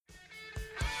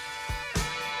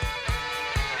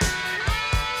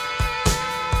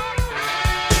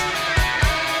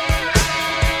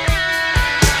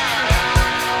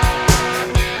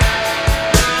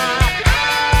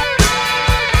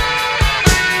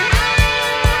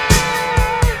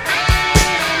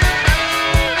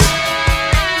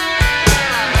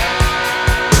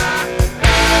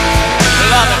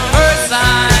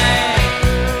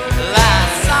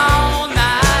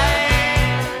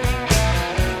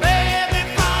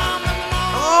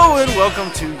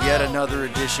welcome to yet another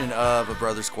edition of A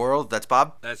Brother Squirrel. That's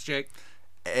Bob. That's Jake.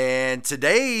 And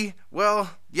today,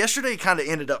 well, yesterday kind of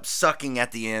ended up sucking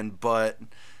at the end, but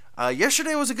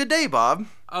yesterday was a good day, Bob.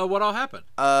 What all happened?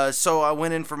 So I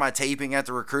went in for my taping at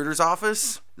the recruiter's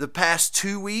office. The past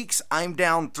 2 weeks, I'm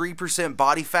down 3%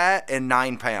 body fat and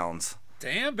 9 pounds.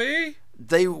 Damn, B.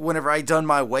 Whenever I done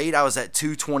my weight, I was at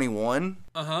 221.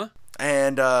 Uh-huh.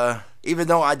 And even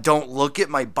though I don't look it,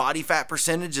 my body fat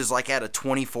percentage is like at a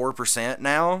 24%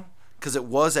 now, because it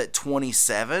was at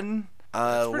 27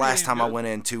 last time I went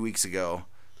in 2 weeks ago.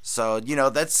 So, you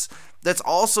know, that's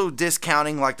also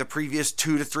discounting like the previous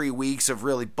 2 to 3 weeks of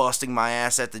really busting my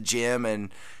ass at the gym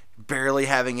and barely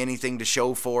having anything to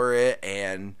show for it,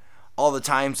 and all the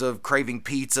times of craving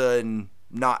pizza and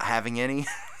not having any.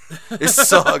 It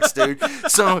sucks, dude.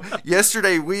 So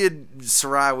yesterday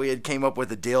Sarai had came up with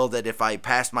a deal that if I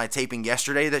passed my taping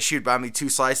yesterday, that she would buy me 2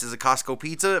 slices of Costco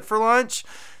pizza for lunch.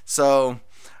 So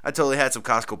I totally had some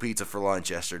Costco pizza for lunch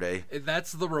yesterday.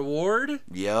 That's the reward?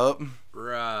 Yep.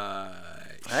 Right.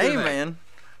 Hey, man.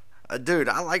 Dude,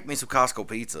 I like me some Costco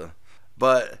pizza.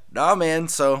 But, nah, man,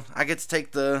 so I get to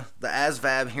take the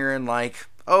ASVAB here in like,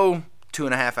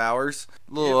 2.5 hours.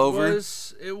 A little over.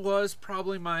 It was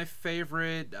probably my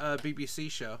favorite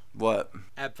BBC show. What?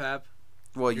 AbFab.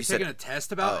 Well, You're taking a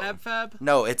test about AbFab?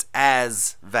 No, it's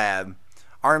ASVAB.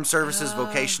 Armed Services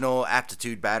Vocational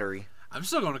Aptitude Battery. I'm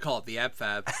still going to call it the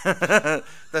AbFab.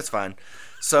 That's fine.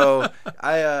 So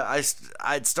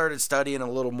I'd started studying a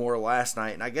little more last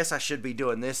night, and I guess I should be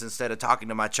doing this instead of talking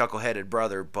to my chuckle-headed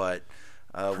brother, but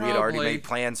we had already made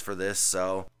plans for this,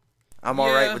 so I'm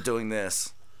all right with doing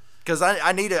this. Because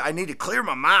I need to clear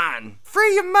my mind.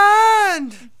 Free your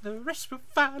mind! The rest will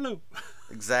follow.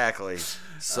 Exactly.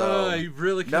 So you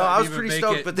really couldn't I was pretty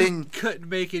stoked, but then couldn't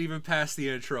make it even past the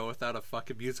intro without a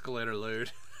fucking musical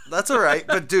interlude. That's all right.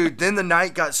 But dude, then the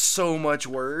night got so much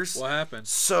worse. What happened?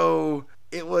 So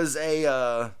it was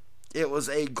a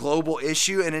global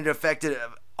issue, and it affected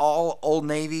all Old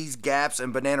Navy's, Gaps,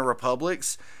 and Banana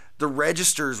Republics. The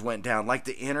registers went down, like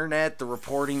the internet, the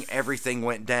reporting, everything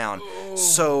went down. Oh.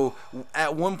 So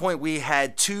at one point we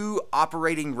had 2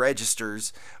 operating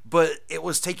registers, but it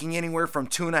was taking anywhere from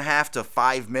 2.5 to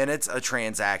 5 minutes a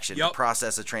transaction to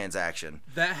process a transaction.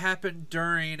 That happened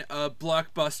during a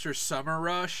Blockbuster Summer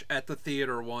Rush at the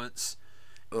theater once.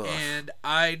 Ugh. And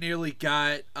I nearly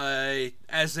got I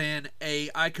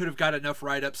could have got enough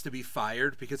write-ups to be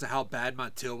fired because of how bad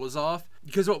my till was off.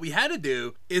 Because what we had to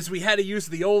do is we had to use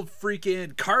the old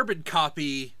freaking carbon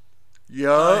copy.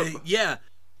 Yup. Yeah.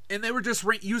 And they were just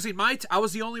using I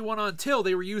was the only one on till.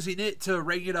 They were using it to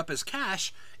ring it up as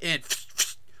cash. And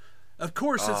of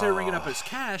course, since they were ringing it up as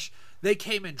cash, they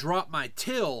came and dropped my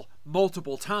till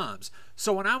multiple times.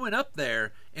 So when I went up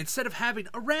there, instead of having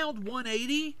around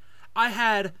 $180, I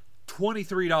had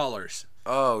 $23.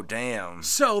 Oh, damn.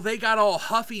 So they got all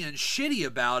huffy and shitty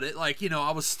about it. Like,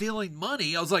 I was stealing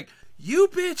money. I was like, you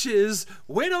bitches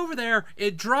went over there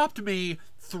and dropped me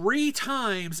 3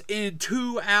 times in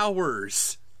 2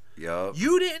 hours. Yup.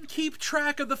 You didn't keep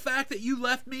track of the fact that you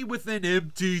left me with an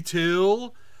empty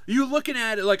till. You looking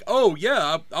at it like, oh,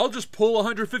 yeah, I'll just pull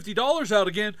 $150 out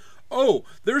again. Oh,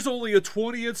 there's only a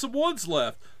 20 and some ones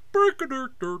left.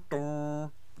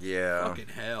 Yeah. Fucking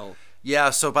hell. Yeah,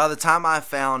 so by the time I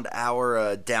found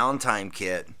our downtime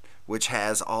kit, which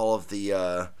has all of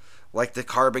the like the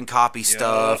carbon copy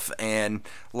stuff and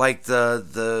like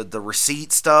the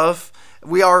receipt stuff,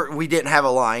 we didn't have a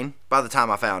line by the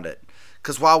time I found it.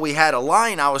 Because while we had a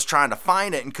line, I was trying to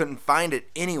find it and couldn't find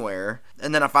it anywhere.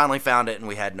 And then I finally found it and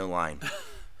we had no line.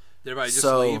 Did everybody just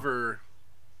leave or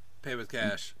pay with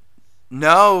cash?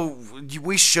 No,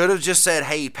 we should have just said,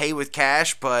 hey, pay with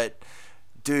cash, but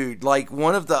dude, like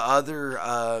one of the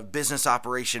other business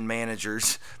operation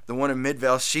managers, the one in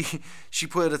Midvale, she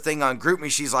put a thing on GroupMe.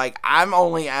 She's like, I'm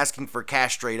only asking for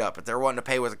cash straight up. If they're wanting to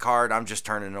pay with a card, I'm just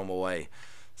turning them away.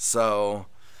 So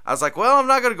I was like, well, I'm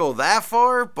not going to go that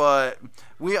far, but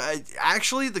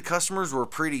actually the customers were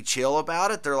pretty chill about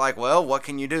it. They're like, well, what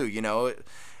can you do,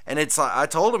 And it's like, I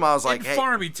told him, I was like, hey,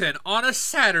 Farmington on a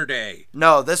Saturday.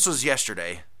 No, this was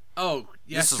yesterday. Oh,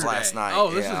 yesterday. This was last night.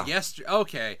 Oh, this was yesterday.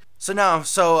 Okay.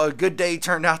 So a good day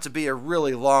turned out to be a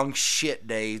really long shit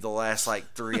day the last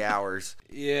 3 hours.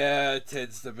 Yeah, it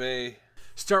tends to be.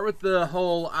 Start with the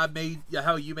whole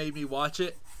how you made me watch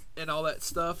it and all that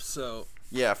stuff. So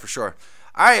yeah, for sure.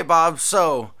 All right, Bob.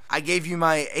 So I gave you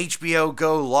my HBO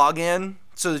Go login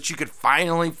so that you could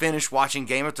finally finish watching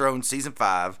Game of Thrones season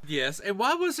 5. Yes, and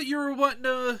why was it you were wanting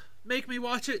to make me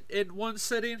watch it in one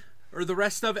sitting? or the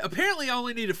rest of it. Apparently, I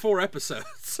only needed 4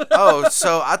 episodes. Oh,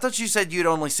 so I thought you said you'd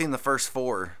only seen the first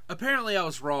 4. Apparently, I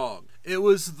was wrong. It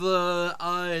was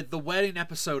the wedding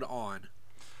episode on.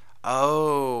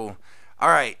 Oh, all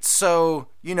right. So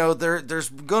there's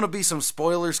gonna be some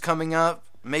spoilers coming up.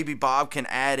 Maybe Bob can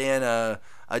add in a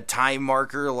time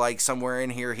marker, like somewhere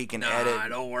in here he can edit.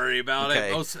 Don't worry about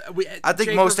it. I think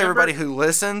everybody who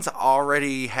listens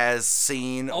already has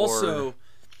seen. Also,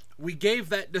 we gave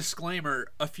that disclaimer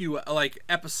a few, like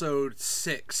episode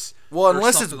 6. Well,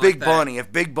 unless it's Big Bunny.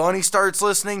 If Big Bunny starts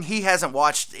listening, he hasn't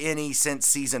watched any since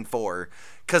season 4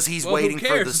 because he's waiting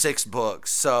for the 6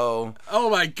 books. So. Oh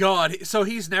my God! So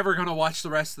he's never gonna watch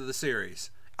the rest of the series.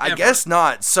 I guess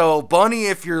not. So, Bunny,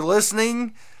 if you're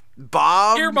listening,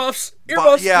 Bob... Earmuffs,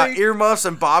 earmuffs,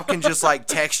 and Bob can just, like,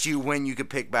 text you when you could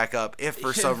pick back up if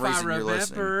for some reason you're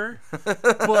listening.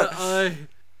 But,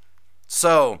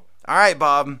 So, all right,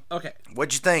 Bob. Okay.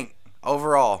 What'd you think?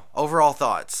 Overall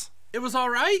thoughts. It was all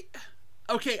right.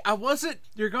 Okay,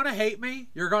 you're going to hate me.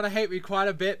 You're going to hate me quite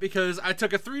a bit because I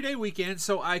took a 3-day weekend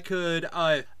so I could,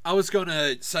 Sunday I was going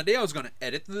to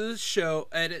edit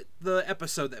the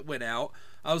episode that went out.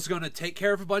 I was going to take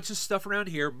care of a bunch of stuff around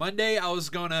here. Monday, I was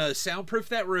going to soundproof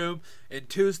that room. And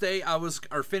Tuesday, finish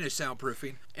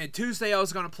soundproofing. And Tuesday, I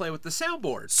was going to play with the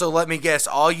soundboard. So let me guess,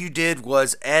 all you did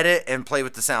was edit and play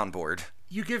with the soundboard.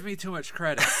 You give me too much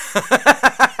credit.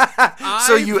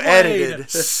 So you edited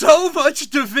so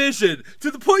much Division to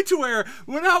the point to where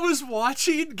when I was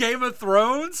watching Game of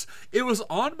Thrones, it was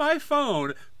on my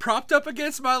phone, propped up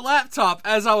against my laptop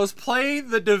as I was playing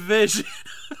the Division.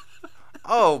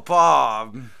 Oh,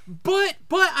 Bob. But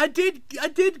I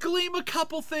did glean a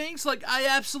couple things. Like, I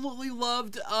absolutely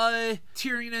loved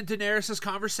Tyrion and Daenerys'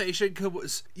 conversation,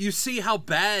 because you see how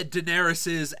bad Daenerys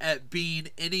is at being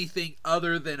anything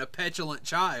other than a petulant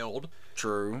child.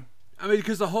 True. I mean,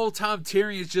 because the whole time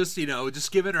Tyrion's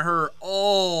just giving her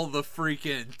all the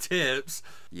freaking tips.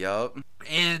 Yup.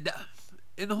 And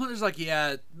the Hunter's like,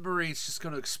 yeah, Marine's just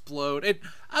gonna explode. And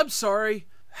I'm sorry,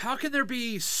 how can there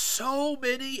be so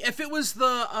many? If it was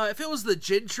the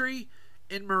gentry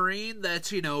in Marine that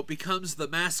becomes the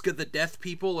mask of the death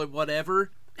people and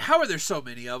whatever, how are there so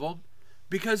many of them?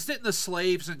 Because didn't the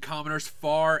slaves and commoners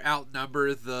far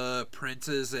outnumber the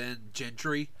princes and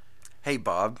gentry? Hey,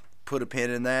 Bob, put a pin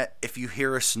in that. If you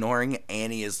hear her snoring,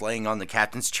 Annie is laying on the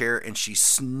captain's chair and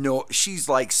she's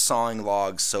like sawing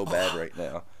logs so bad right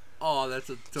now. Oh, that's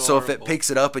adorable. So if it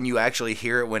picks it up and you actually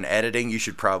hear it when editing, you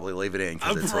should probably leave it in.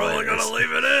 I'm probably going to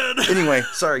leave it in. Anyway,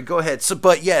 sorry, go ahead.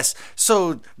 But yes,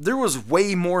 so there was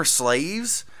way more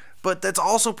slaves, but that's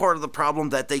also part of the problem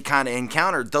that they kind of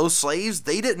encountered. Those slaves,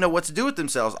 they didn't know what to do with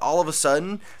themselves. All of a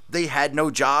sudden, they had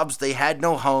no jobs, they had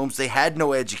no homes, they had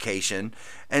no education.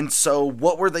 And so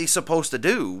what were they supposed to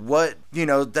do?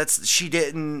 She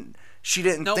didn't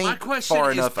think my question far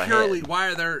is enough purely ahead. Why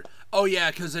are there... Oh,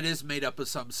 yeah, because it is made up of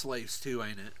some slaves, too,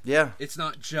 ain't it? Yeah. It's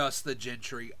not just the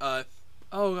gentry. I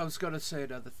was going to say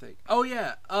another thing. Oh,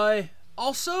 yeah.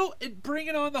 Also,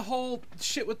 bringing on the whole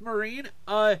shit with Marine,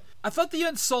 I thought the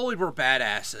Unsullied were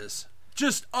badasses.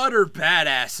 Just utter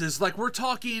badasses. Like, we're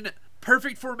talking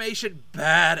perfect formation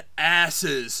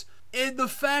badasses. And the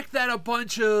fact that a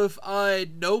bunch of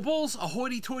nobles,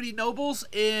 hoity-toity nobles,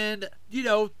 and,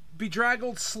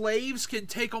 bedraggled slaves can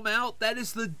take them out, that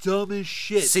is the dumbest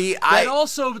shit. See,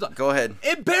 Go ahead.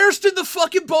 Embarrassed in the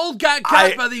fucking bold got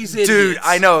by these idiots. Dude,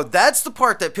 I know. That's the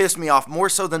part that pissed me off more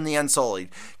so than the Unsullied.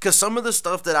 Because some of the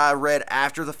stuff that I read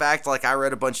after the fact, like I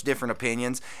read a bunch of different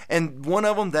opinions, and one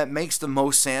of them that makes the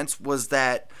most sense was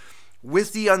that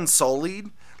with the Unsullied,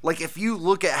 like if you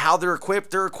look at how they're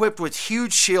equipped with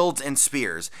huge shields and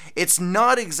spears. It's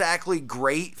not exactly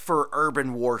great for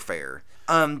urban warfare.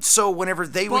 So whenever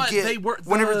they would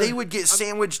get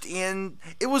sandwiched in,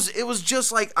 it was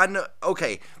just like, I know,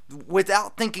 okay,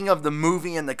 without thinking of the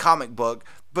movie and the comic book,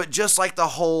 but just like the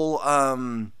whole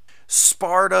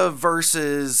Sparta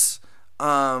versus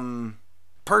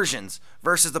Persians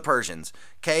versus the Persians.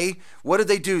 Okay, what did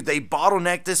they do? They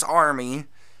bottlenecked this army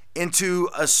into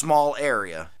a small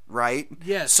area. Right?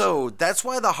 Yes. So that's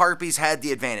why the Harpies had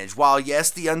the advantage. While,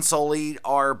 yes, the Unsullied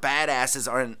are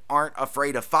badasses and aren't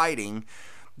afraid of fighting,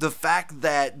 the fact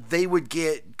that they would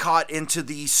get caught into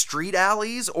these street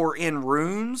alleys or in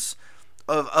rooms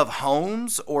of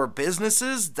homes or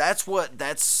businesses, that's what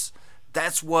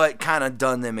kind of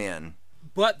done them in.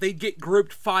 But they'd get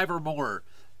grouped 5 or more.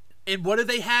 And what do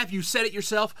they have? You said it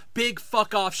yourself. Big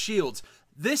fuck-off shields.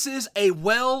 This is a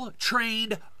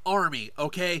well-trained army,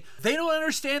 okay? They don't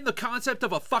understand the concept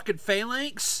of a fucking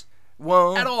phalanx.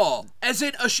 Well, at all. As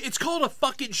in, it's called a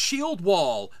fucking shield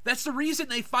wall. That's the reason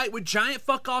they fight with giant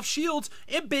fuck-off shields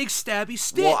and big stabby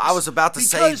sticks. Well, I was about to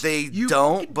say they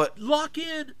don't, but... Lock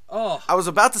in. Oh. I was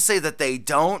about to say that they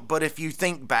don't, but if you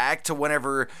think back to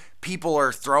whenever people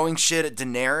are throwing shit at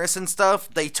Daenerys and stuff,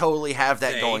 they totally have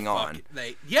that going on.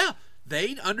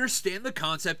 They understand the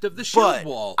concept of the shield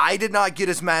wall. I did not get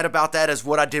as mad about that as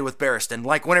what I did with Barristan.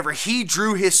 Like, whenever he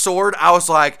drew his sword, I was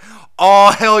like,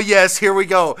 oh, hell yes, here we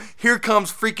go. Here comes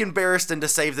freaking Barristan to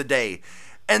save the day.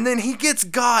 And then he gets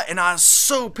got, and I was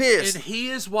so pissed. And he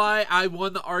is why I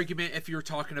won the argument if you're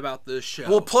talking about this show.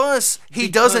 Well, plus, he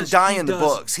doesn't die in the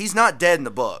books. He's not dead in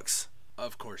the books.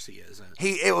 Of course he isn't.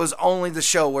 It was only the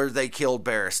show where they killed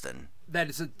Barristan. That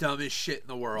is the dumbest shit in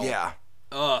the world. Yeah.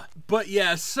 But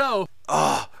yeah, so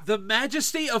the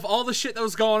majesty of all the shit that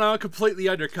was going on completely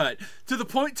undercut to the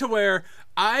point to where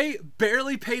I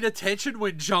barely paid attention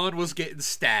when Jon was getting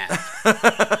stabbed.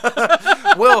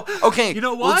 Well, okay. You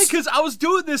know why? Because I was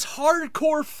doing this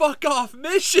hardcore fuck off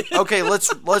mission. Okay,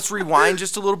 let's rewind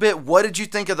just a little bit. What did you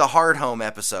think of the Hard Home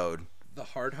episode? The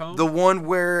Hard Home? The one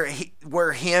where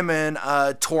him and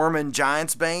Tormund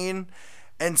Giantsbane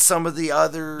and some of the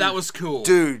other... That was cool.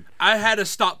 Dude. I had to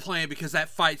stop playing because that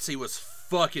fight scene was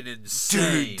fucking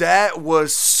insane. Dude, that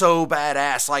was so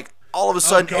badass. Like, all of a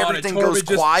sudden, everything goes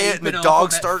quiet and the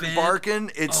dogs start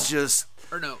barking. It's just...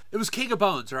 Or no, it was King of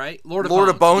Bones, right? Lord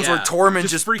of Bones, where Tormund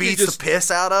just beats the piss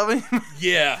out of him.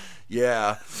 Yeah.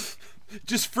 Yeah.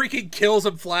 Just freaking kills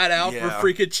him flat out for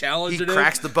freaking challenging him. He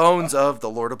cracks the bones of the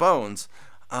Lord of Bones.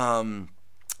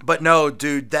 But no,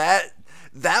 dude, that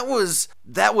was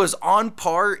on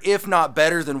par, if not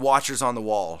better than Watchers on the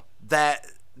Wall. That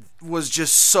was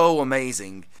just so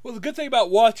amazing. Well, the good thing about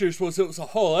Watchers was it was a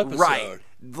whole episode. Right.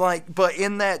 Like, but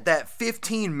in that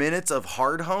 15 minutes of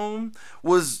Hard Home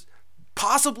was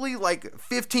possibly like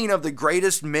 15 of the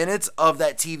greatest minutes of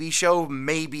that TV show,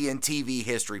 maybe in TV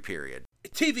history, period.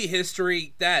 TV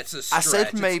history, that's a stretch. I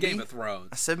said maybe. It's Game of Thrones.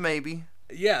 I said maybe.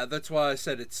 Yeah, that's why I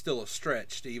said it's still a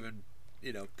stretch to even...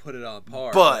 put it on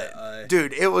par. But,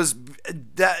 dude, it was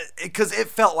that because it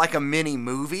felt like a mini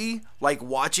movie. Like,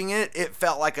 watching it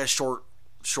felt like a short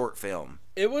film.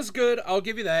 It was good. I'll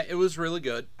give you that. It was really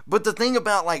good. But the thing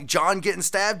about, like, Jon getting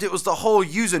stabbed, it was the whole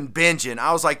using Benjen.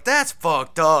 I was like, that's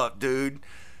fucked up, dude.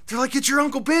 They're like, it's your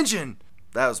Uncle Benjen.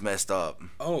 That was messed up.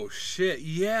 Oh, shit.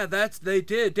 Yeah, they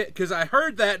did. Because I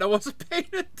heard that and I wasn't paying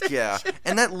attention. Yeah.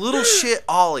 And that little shit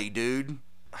Ollie, dude.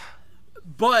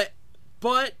 But...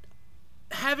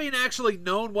 having actually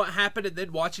known what happened and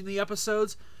then watching the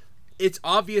episodes, it's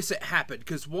obvious it happened.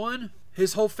 Because one,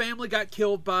 his whole family got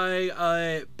killed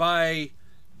by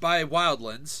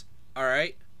wildlands. All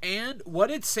right, and what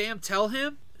did Sam tell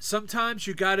him? Sometimes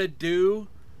you gotta do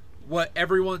what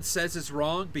everyone says is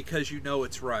wrong because you know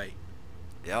it's right.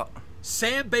 Yep.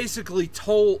 Sam basically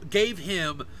gave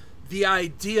him the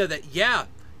idea that yeah,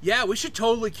 we should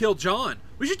totally kill Jon.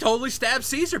 We should totally stab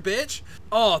Caesar, bitch.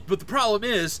 Oh, but the problem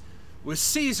is, with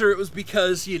Caesar, it was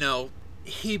because,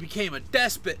 he became a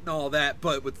despot and all that.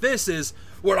 But with this is,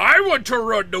 well, I want to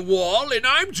run the wall, and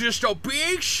I'm just a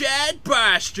big shad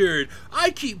bastard.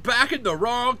 I keep backing the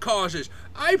wrong causes.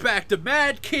 I backed the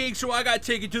Mad King, so I got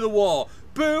taken to the wall.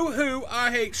 Boo-hoo,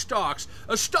 I hate Starks.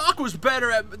 A Stark was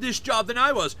better at this job than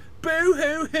I was.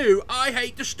 Boo-hoo-hoo, I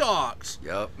hate the Starks.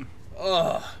 Yep.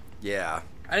 Ugh. Yeah.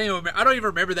 I don't even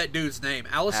remember that dude's name.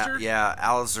 Alistair? Yeah,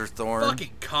 Alistair Thorne.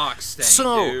 Fucking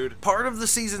cockstain, dude. Part of the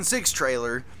Season 6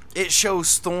 trailer, it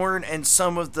shows Thorne and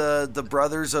some of the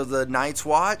brothers of the Night's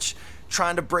Watch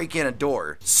trying to break in a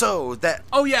door. So that...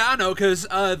 Oh, yeah, I know, because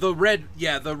the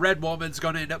red woman's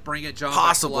going to end up bringing Jon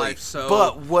back to life. So...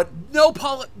 But what... No,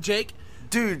 Jake...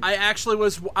 Dude, I actually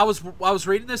was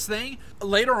reading this thing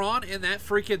later on in that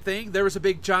freaking thing. There was a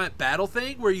big giant battle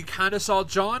thing where you kind of saw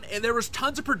Jon, and there was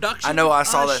tons of production. I know, I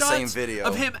saw that same video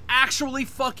of him actually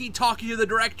fucking talking to the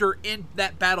director in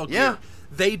that battle gear. Yeah.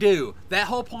 They do. That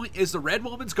whole point is the Red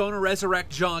Woman's going to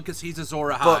resurrect Jon because he's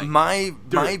Azor Ahai. But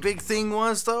my big thing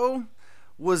was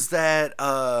that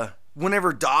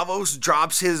whenever Davos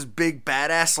drops his big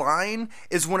badass line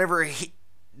is whenever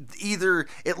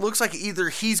it looks like either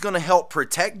he's going to help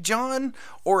protect Jon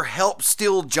or help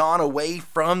steal Jon away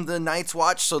from the Night's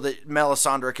Watch so that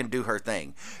Melisandre can do her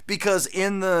thing. Because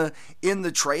in the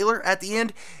trailer at the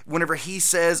end, whenever he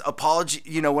says apology,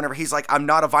 whenever he's like, I'm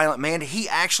not a violent man, he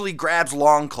actually grabs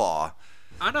Longclaw.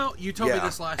 I know, you told me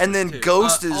this last and then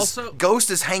too.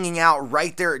 Ghost is hanging out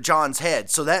right there at Jon's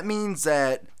head. So that means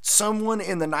that someone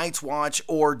in the Night's Watch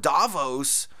or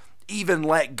Davos even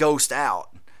let Ghost out.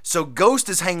 So Ghost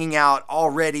is hanging out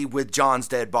already with Jon's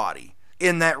dead body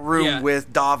in that room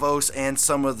with Davos and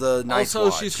some of the Night's Watch.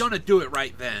 Also, she's going to do it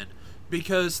right then.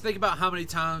 Because think about how many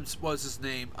times was his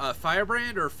name?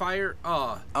 Firebrand or Fire...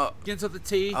 begins with a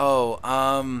T. Oh,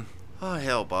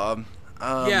 hell, Bob.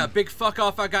 Yeah, big fuck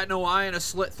off, I got no eye and a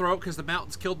slit throat because the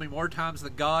mountains killed me more times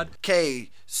than God.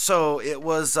 Okay, so it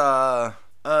was, Thoros.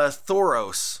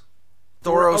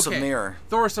 Thoros of Mir.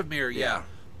 Thoros of Mir, yeah.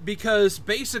 Because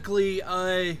basically,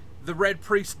 the Red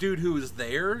Priest dude who was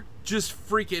there just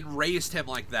freaking raised him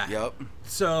like that. Yep.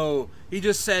 So he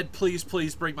just said, please,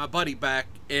 please bring my buddy back.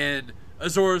 And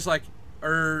Azor's like,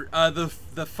 or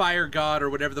the fire god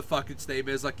or whatever the fuck its name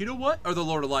is, like, you know what? Or the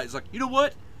Lord of Light is like, you know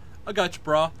what? I got you,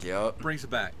 brah. Yep. Brings it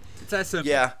back. It's that simple.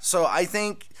 Yeah, so I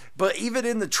think, but even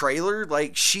in the trailer,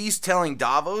 like, she's telling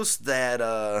Davos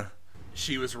that,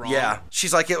 she was wrong. Yeah,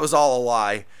 she's like, it was all a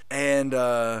lie. And,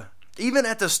 even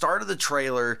at the start of the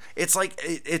trailer, it's like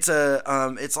it's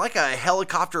like a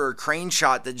helicopter or crane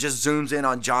shot that just zooms in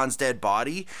on Jon's dead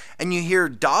body, and you hear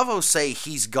Davos say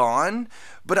he's gone,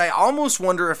 but I almost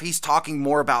wonder if he's talking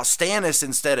more about Stannis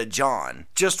instead of Jon,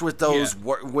 just with those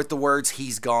with the words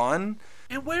 "he's gone."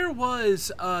 And where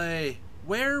was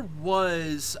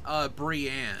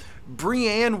Brienne?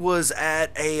 Brienne was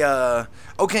at a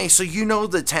okay, so you know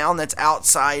the town that's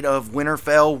outside of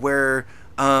Winterfell where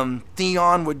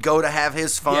Theon would go to have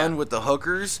his fun with the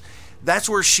hookers. That's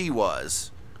where she was.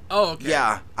 Oh, okay.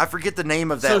 Yeah, I forget the name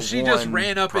of that. So she just one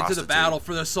ran up prostitute. into the battle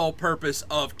for the sole purpose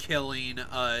of killing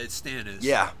Stannis.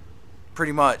 Yeah,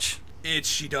 pretty much.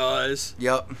 She does.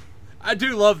 Yep. I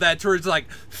do love that towards like,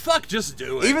 fuck, just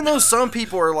do it. Even though some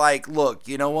people are like, look,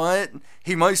 you know what?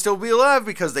 He might still be alive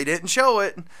because they didn't show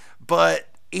it, but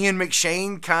Ian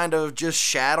McShane kind of just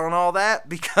shat on all that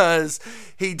because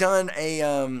he done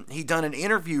an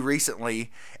interview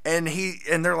recently, and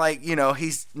they're like, you know,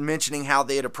 he's mentioning how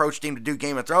they had approached him to do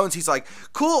Game of Thrones. He's like,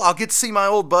 cool, I'll get to see my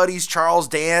old buddies Charles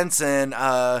Dance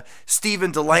and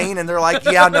Stephen Delane, and they're like,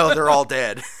 yeah, no, they're all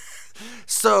dead.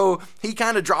 So he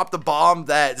kind of dropped the bomb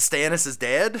that Stannis is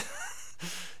dead,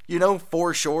 you know,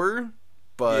 for sure.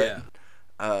 But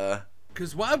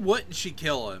because why wouldn't she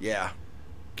kill him? Yeah.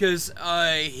 Because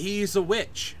he's a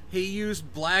witch. He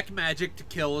used black magic to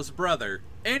kill his brother.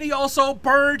 And he also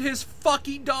burned his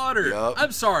fucking daughter. Yep.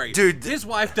 I'm sorry. Dude. His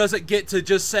wife doesn't get to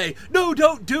just say, no,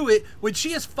 don't do it. When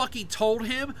she has fucking told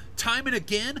him time and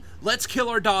again, let's kill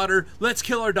our daughter. Let's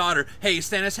kill our daughter. Hey,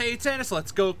 Stannis,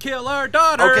 let's go kill our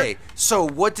daughter. Okay, so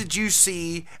what did you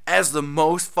see as the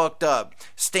most fucked up?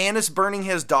 Stannis burning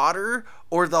his daughter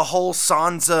or the whole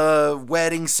Sansa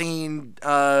wedding scene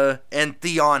and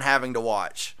Theon having to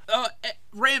watch?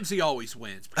 Ramsay always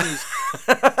wins because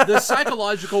the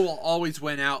psychological will always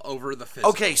win out over the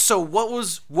physical. Okay, so what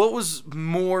was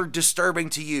more disturbing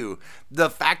to you? The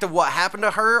fact of what happened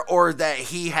to her or that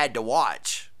he had to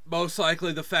watch? Most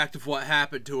likely the fact of what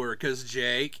happened to her, because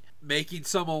Jake, making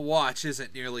someone watch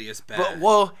isn't nearly as bad. But,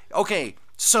 well, okay,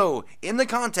 so in the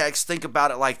context, think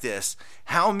about it like this.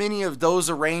 How many of those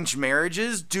arranged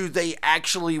marriages do they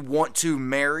actually want to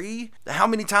marry? How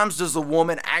many times does the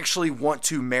woman actually want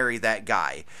to marry that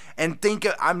guy? And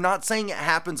I'm not saying it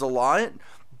happens a lot,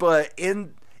 but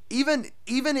even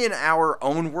in our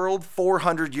own world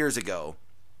 400 years ago,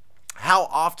 how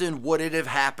often would it have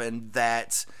happened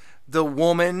that the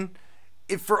woman,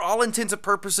 if for all intents and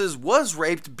purposes, was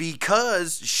raped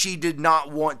because she did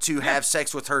not want to have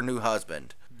sex with her new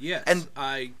husband? Yes, and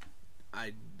I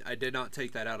did not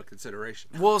take that out of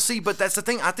consideration. Well, see, but that's the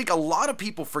thing. I think a lot of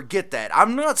people forget that.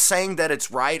 I'm not saying that it's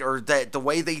right or that the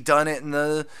way they done it in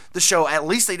the show, at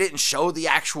least they didn't show the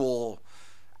actual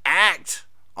act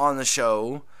on the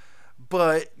show.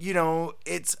 But, you know,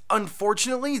 it's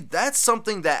unfortunately, that's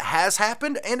something that has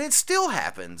happened and it still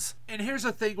happens. And here's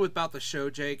the thing about the show,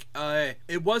 Jake.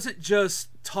 It wasn't just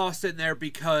tossed in there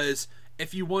because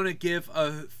if you want to give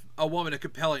a woman a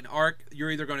compelling arc,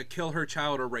 you're either going to kill her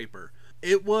child or rape her.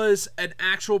 It was an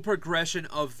actual progression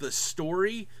of the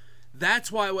story. That's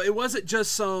why it wasn't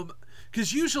just some...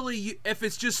 Because usually, if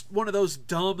it's just one of those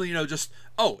dumb, you know, just...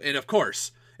 Oh, and of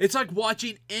course... It's like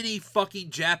watching any fucking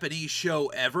Japanese show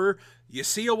ever. You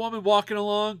see a woman walking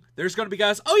along, there's going to be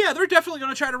guys, oh yeah, they're definitely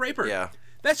going to try to rape her. Yeah.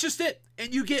 That's just it.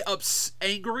 And you get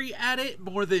angry at it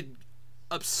more than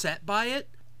upset by it.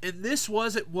 And this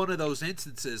wasn't one of those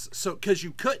instances. So, because you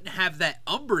couldn't have that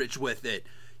umbrage with it.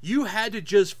 You had to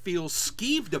just feel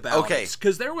skeeved about it.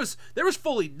 Because there was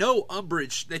fully no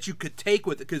umbrage that you could take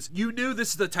with it. Because you knew this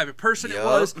is the type of person it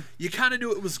was. You kind of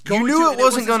knew it was going to. You knew it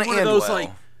wasn't going to end well.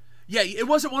 Like, yeah, it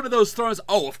wasn't one of those throws,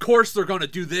 oh, of course they're going to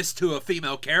do this to a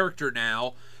female character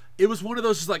now. It was one of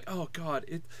those just like, oh, God,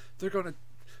 they're going to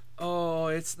Oh,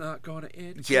 it's not going to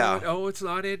end Yeah. good. Oh, it's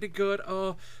not ending good.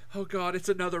 Oh God, it's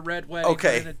another red wedding,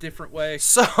 Okay. but in a different way.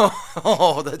 So,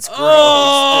 that's gross.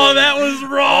 Oh, dude. that was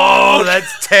wrong. Oh,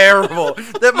 that's terrible.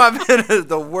 That might have been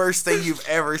the worst thing you've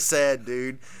ever said,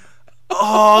 dude.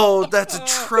 Oh, that's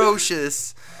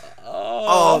atrocious.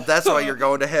 Oh, that's why you're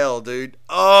going to hell, dude.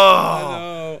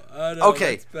 Oh. I know.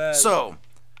 Okay, That's bad. so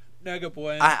Nega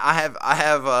Buen.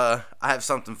 I have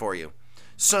something for you.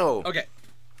 So, Okay.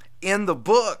 in the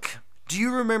book, do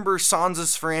you remember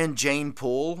Sansa's friend Jane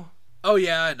Poole? Oh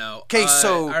yeah, I know. Okay,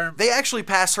 so they actually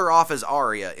pass her off as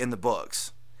Arya in the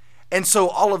books. And so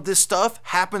all of this stuff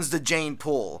happens to Jane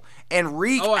Poole. And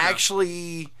Reek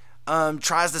actually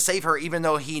tries to save her even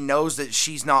though he knows that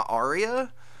she's not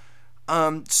Arya.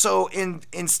 So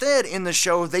instead in the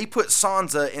show they put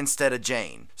Sansa instead of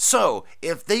Jane. So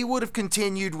if they would have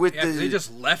continued with they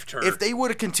just left her. If they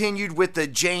would have continued with the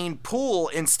Jane Poole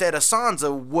instead of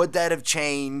Sansa, would that have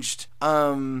changed?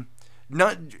 Do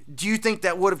you think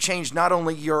that would have changed not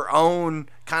only your own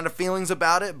kind of feelings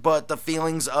about it, but the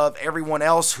feelings of everyone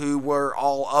else who were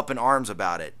all up in arms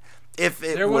about it? If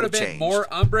it there would have been changed. more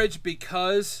umbrage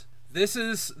because. This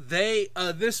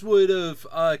would have,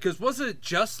 because was it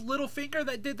just Littlefinger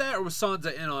that did that, or was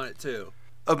Sansa in on it too?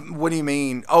 What do you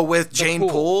mean? Oh, with Jane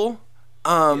Poole?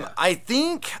 Yeah.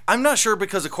 I'm not sure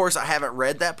because, of course, I haven't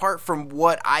read that part. From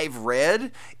what I've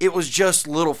read, it was just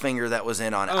Littlefinger that was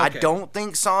in on it. Okay. I don't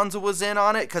think Sansa was in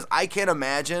on it because I can't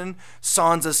imagine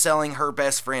Sansa selling her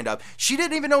best friend up. She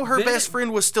didn't even know her best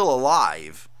friend was still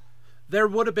alive. There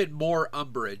would have been more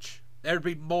umbrage. There'd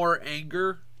be more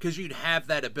anger. Because you'd have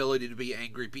that ability to be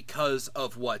angry because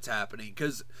of what's happening.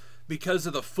 Because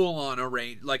of the full-on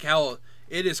arrange, like how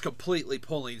it is completely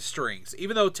pulling strings.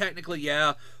 Even though technically,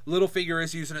 yeah, Littlefinger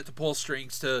is using it to pull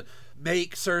strings to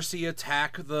make Cersei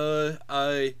attack the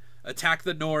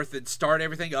North and start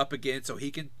everything up again so he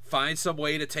can find some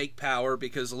way to take power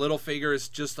because Littlefinger is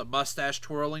just a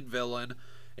mustache-twirling villain.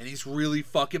 And he's really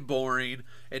fucking boring.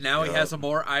 And now he has a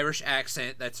more Irish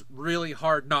accent that's really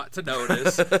hard not to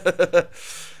notice.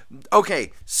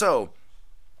 Okay, so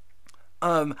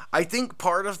I think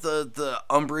part of the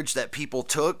umbrage that people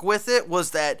took with it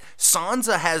was that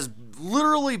Sansa has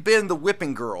literally been the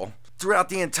whipping girl throughout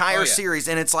the entire series.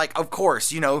 And it's like, of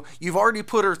course, you've already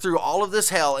put her through all of this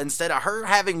hell. Instead of her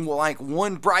having like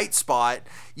one bright spot,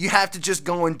 you have to just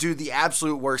go and do the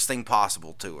absolute worst thing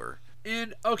possible to her.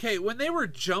 And, okay, when her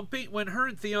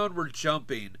and Theon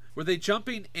were they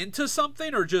jumping into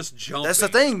something or just jumping? That's the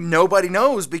thing. Nobody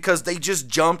knows because they just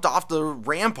jumped off the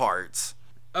ramparts.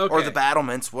 Okay. Or the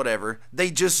battlements, whatever.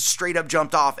 They just straight up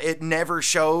jumped off. It never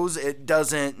shows.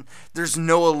 There's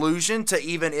no allusion to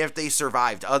even if they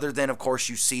survived, other than, of course,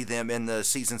 you see them in the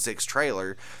Season 6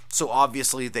 trailer. So,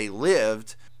 obviously, they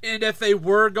lived. And if they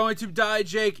were going to die,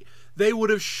 Jake, they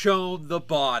would have shown the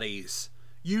bodies.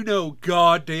 You know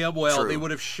goddamn well True. They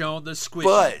would have shown the squishy.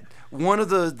 But one of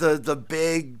the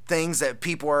big things that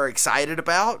people are excited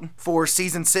about for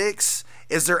Season 6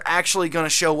 is they're actually going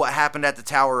to show what happened at the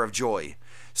Tower of Joy.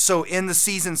 So in the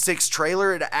Season 6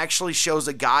 trailer, it actually shows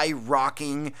a guy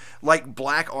rocking like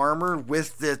black armor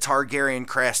with the Targaryen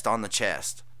crest on the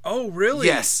chest. Oh, really?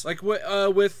 Yes. Like with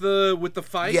the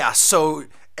fight? Yeah, so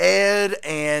Ed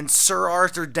and Sir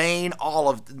Arthur Dayne, all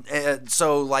of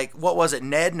so like what was it?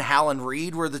 Ned and Hallan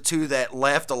Reed were the two that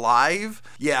left alive.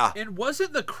 Yeah. And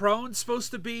wasn't the crone supposed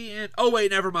to be in? Oh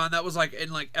wait, never mind. That was like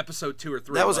in like episode 2 or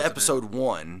 3. That was episode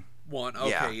 1. 1.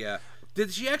 Okay, yeah.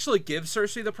 Did she actually give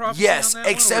Cersei the prophecy? Yes, on that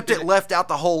except it left out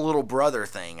the whole little brother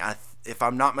thing. If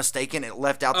I'm not mistaken, it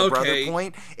left out the brother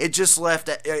point. It just left.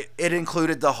 It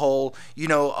included the whole,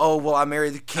 oh well, I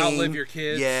married the king. Outlive your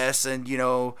kids. Yes, and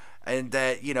and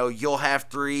that you'll have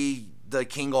 3. The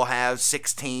king will have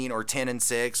 16 or 10 and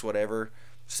 6, whatever,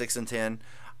 6 and 10.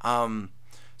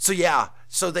 So yeah,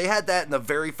 so they had that in the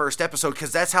very first episode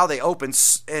because that's how they opened,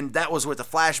 and that was with a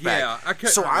flashback. Yeah, I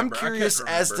couldn't So remember. I'm curious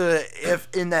as to if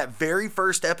in that very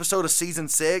first episode of season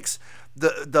 6,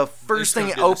 the first thing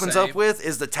it opens up with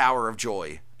is the Tower of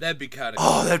Joy. That'd be kind of cool.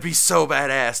 Oh, that'd be so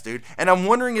badass, dude. And I'm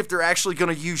wondering if they're actually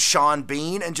going to use Sean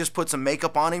Bean and just put some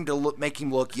makeup on him to make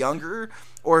him look younger,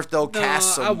 or if they'll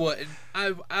cast some. I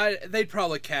wouldn't. They'd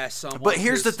probably cast someone. But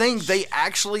here's the thing: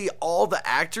 all the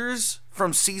actors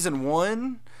from season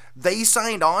 1, they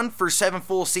signed on for 7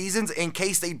 full seasons in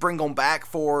case they bring them back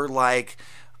for like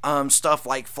stuff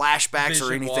like flashbacks Vision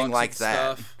or anything like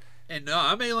that. Stuff. And no,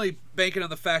 I'm mainly banking on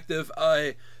the fact of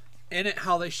in it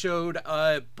how they showed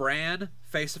Bran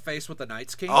face to face with the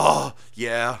Night's King. Oh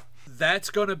yeah. That's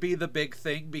going to be the big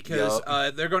thing because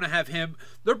they're going to have him.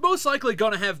 They're most likely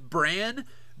going to have Bran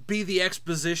be the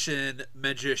exposition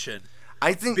magician.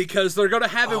 I think because they're going to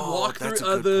have him walk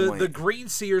through the Green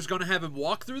Seer's going to have him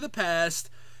walk through the past,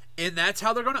 and that's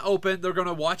how they're going to open. They're going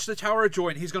to watch the Tower of Joy,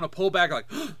 and he's going to pull back like,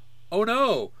 oh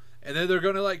no, and then they're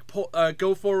going to like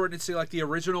go forward and see like the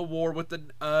original war with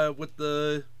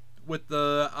the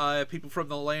people from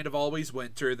the Land of Always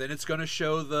Winter. Then it's going to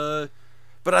show the.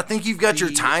 But I think you've got your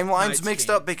timelines mixed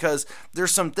up because there's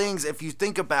some things, if you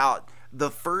think about the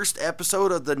first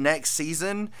episode of the next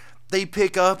season, they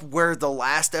pick up where the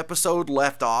last episode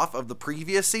left off of the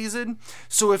previous season.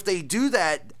 So if they do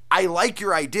that, I like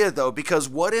your idea though, because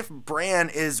what if Bran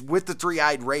is with the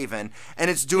three-eyed raven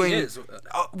and it's doing... He is.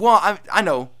 Well, I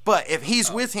know, but if he's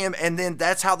with him and then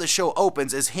that's how the show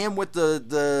opens, is him with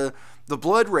the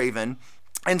blood raven...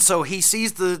 And so he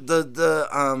sees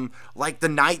the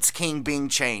Night's King being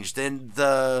changed, and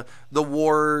the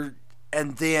war,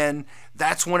 and then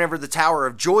that's whenever the Tower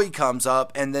of Joy comes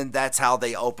up, and then that's how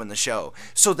they open the show.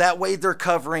 So that way they're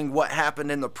covering what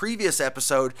happened in the previous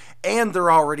episode, and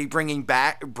they're already bringing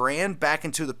back Bran back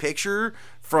into the picture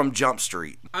from Jump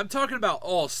Street. I'm talking about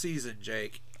all season,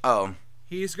 Jake. Oh.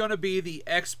 He's going to be the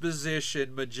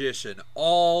exposition magician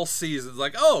all seasons.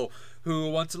 Like, oh...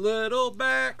 Who wants a little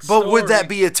backstory? But would that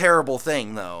be a terrible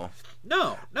thing, though?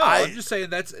 No. I'm just saying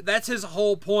that's his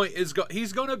whole point. He's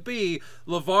going to be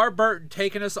LeVar Burton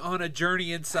taking us on a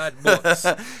journey inside books.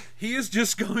 He is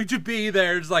just going to be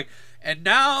there. It's like, and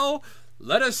now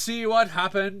let us see what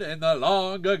happened in the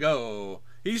long ago.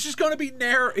 He's just going to be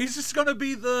He's just going to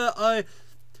be the.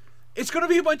 It's going to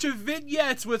be a bunch of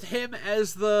vignettes with him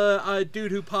as the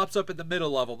dude who pops up in the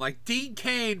middle of them. Like Dean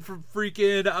Cain from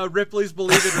freaking Ripley's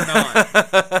Believe It or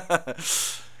Not.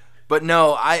 But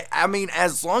no, I mean,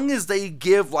 as long as they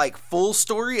give like full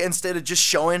story instead of just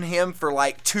showing him for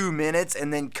like 2 minutes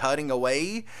and then cutting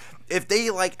away, if they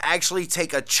like actually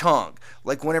take a chunk,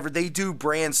 like whenever they do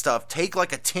Bran stuff, take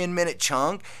like a 10-minute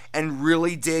chunk and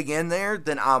really dig in there,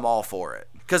 then I'm all for it.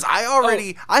 Because I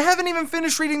haven't even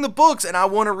finished reading the books, and I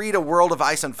want to read A World of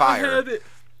Ice and Fire.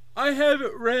 I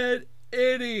haven't read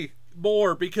any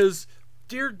more because,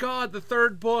 dear God, the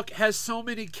third book has so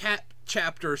many cat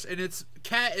chapters, and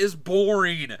Cat is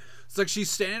boring. It's like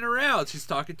she's standing around, she's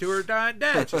talking to her dying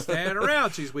dad, she's standing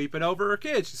around, she's weeping over her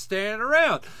kid, she's standing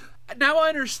around. Now I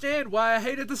understand why I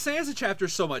hated the Sansa chapter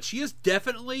so much. She is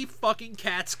definitely fucking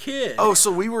Cat's kid. Oh, so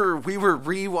we were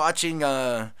rewatching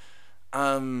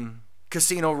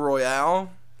Casino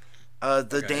Royale,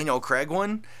 the Daniel Craig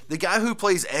one. The guy who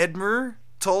plays Edmure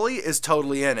Tully is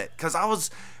totally in it. Because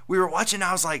we were watching,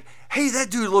 I was like, hey, that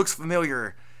dude looks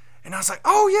familiar. And I was like,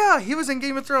 oh yeah, he was in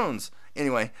Game of Thrones.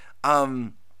 Anyway,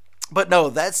 but no,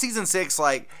 that season 6,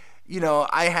 like, you know,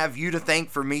 I have you to thank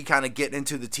for me kind of getting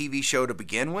into the TV show to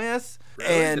begin with. Really?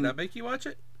 And did I make you watch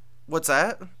it? What's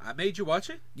that? I made you watch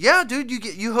it? Yeah, dude,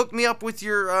 you hooked me up with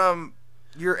your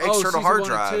external hard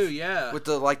drive. 2, yeah. With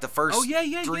the first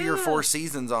 3 or 4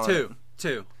 seasons on it.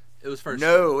 Two. It was first.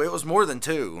 No, it was more than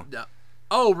 2. No.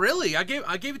 Oh, really? I gave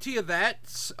it to you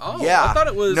that. Oh, yeah. I thought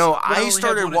it was. No, I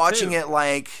started watching it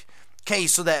like. Okay,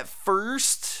 so that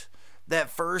first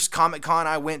Comic-Con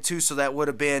I went to, so that would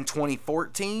have been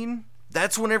 2014.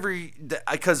 That's whenever,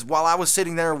 because while I was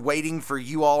sitting there waiting for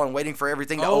you all and waiting for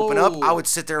everything to open up, I would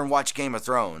sit there and watch Game of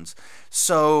Thrones.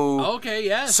 So okay,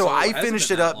 yeah. So I finished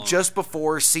it up just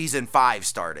before season 5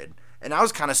 started, and I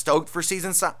was kind of stoked for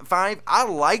season 5. I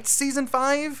liked season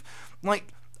 5.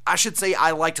 Like, I should say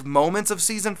I liked moments of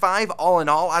season 5. All in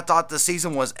all, I thought the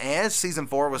season was season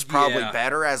 4 was probably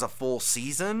better as a full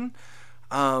season.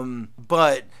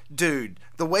 But dude,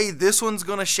 the way this one's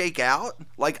gonna shake out,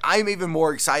 like, I'm even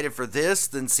more excited for this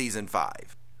than season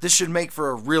 5. This should make for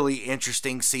a really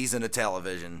interesting season of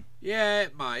television. Yeah,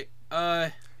 it might.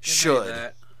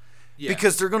 Should. Yeah.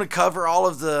 Because they're gonna cover all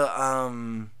of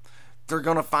the, they're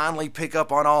gonna finally pick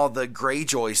up on all the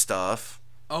Greyjoy stuff.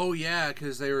 Oh yeah,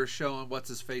 because they were showing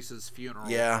what's-his-face's funeral.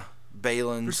 Yeah.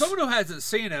 Balin's. For someone who hasn't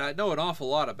seen it, I know an awful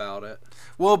lot about it.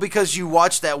 Well, because you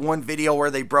watched that one video where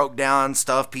they broke down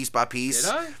stuff piece by piece.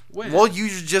 Did I? When? Well, you were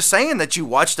just saying that you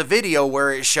watched a video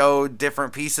where it showed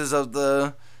different pieces of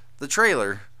the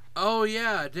trailer. Oh,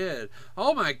 yeah, I did.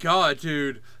 Oh, my God,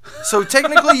 dude. So,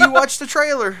 technically, you watched the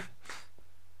trailer.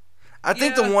 I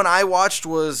think the one I watched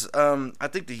was, I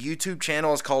think the YouTube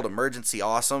channel is called Emergency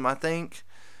Awesome, I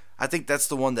think that's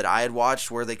the one that I had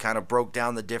watched where they kind of broke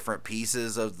down the different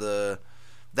pieces of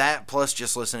that plus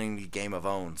just listening to Game of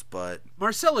Thrones. But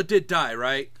Marcella did die,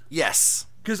 right? Yes.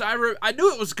 Because I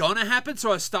knew it was going to happen,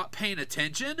 so I stopped paying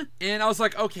attention. And I was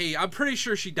like, okay, I'm pretty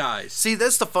sure she dies. See,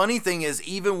 that's the funny thing is,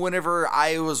 even whenever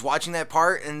I was watching that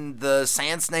part and the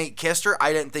Sand Snake kissed her,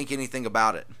 I didn't think anything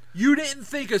about it. You didn't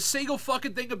think a single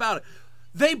fucking thing about it.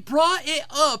 They brought it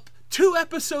up 2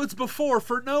 episodes before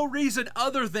for no reason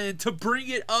other than to bring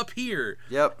it up here.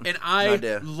 Yep. And I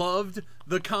loved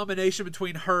the combination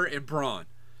between her and Braun.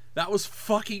 That was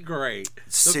fucking great.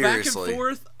 Seriously. The back and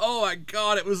forth, oh my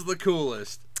god, it was the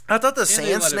coolest. I thought the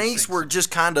Sand Snakes were just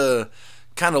kind of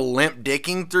limp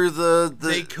dicking through the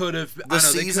they could have season.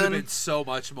 They could have been so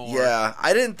much more. Yeah,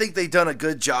 I didn't think they'd done a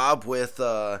good job with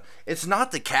it's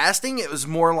not the casting, it was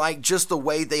more like just the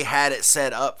way they had it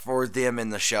set up for them in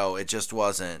the show. It just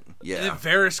wasn't. Yeah. And then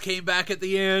Varys came back at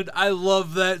the end. I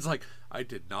love that. It's like, I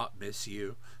did not miss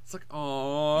you. It's like,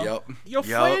 oh, your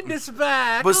friend is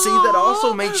back. But see, that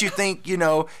also makes you think,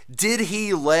 did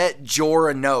he let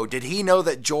Jorah know? Did he know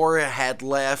that Jorah had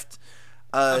left?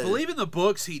 I believe in the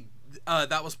books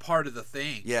that was part of the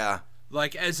thing. Yeah.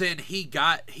 Like, as in, he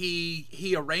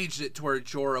arranged it to where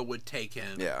Jorah would take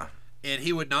him. Yeah. And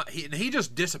he would not, he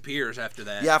just disappears after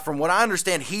that. Yeah, from what I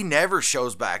understand, he never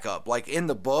shows back up. Like, in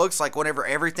the books, like, whenever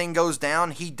everything goes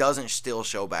down, he doesn't still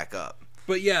show back up.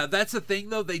 But yeah, that's the thing,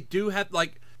 though. They do have,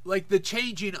 like the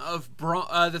changing of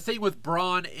the thing with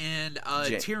Bronn and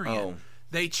Tyrion. Oh.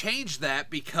 They changed that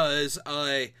because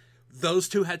those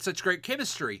two had such great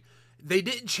chemistry. They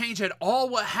didn't change at all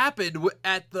what happened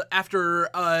after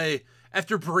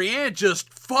Brienne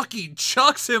just fucking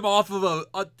chucks him off of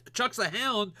chucks a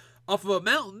hound off of a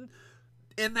mountain,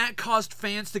 and that caused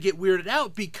fans to get weirded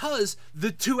out because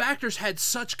the two actors had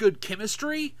such good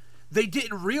chemistry. They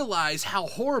didn't realize how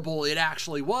horrible it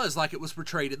actually was, like it was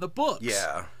portrayed in the books.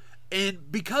 Yeah. And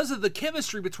because of the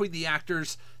chemistry between the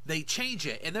actors, they change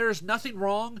it. And there is nothing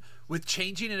wrong with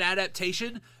changing an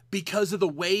adaptation because of the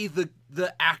way the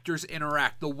actors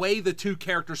interact, the way the two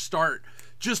characters start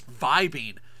just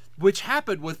vibing, which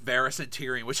happened with Varys and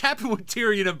Tyrion, which happened with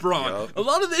Tyrion and Bronn. Yep. A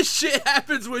lot of this shit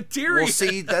happens with Tyrion. Well,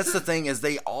 see, that's the thing is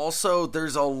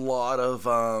there's a lot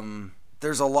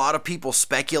of people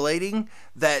speculating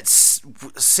that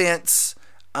since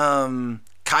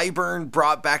Qyburn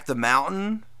brought back the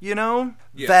mountain,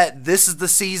 that this is the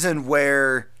season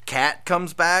where Cat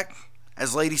comes back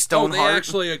as Lady Stoneheart. Oh, they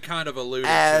actually kind of alluded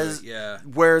to it, yeah.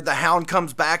 Where the Hound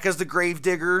comes back as the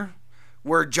Gravedigger,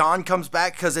 where Jon comes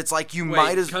back, because it's like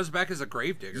comes back as a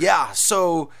Gravedigger. Yeah,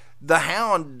 so the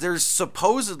Hound, there's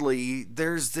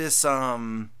this,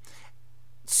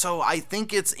 so I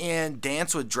think it's in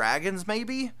Dance with Dragons,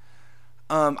 maybe?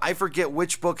 I forget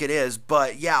which book it is,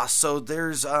 but yeah, so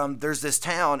there's this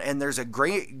town, and there's a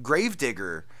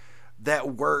gravedigger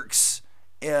that works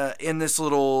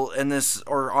on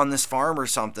this farm or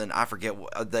something. I forget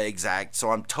the exact,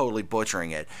 so I'm totally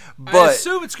butchering it. But I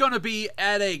assume it's going to be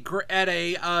at a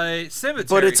cemetery.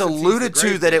 But it's alluded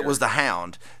to that it was the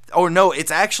Hound. Oh no,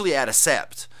 it's actually at a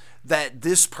sept. That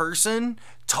this person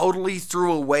totally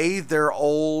threw away their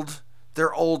old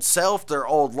self, their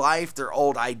old life, their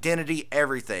old identity,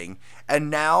 everything. And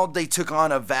now they took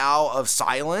on a vow of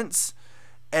silence,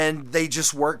 and they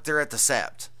just work there at the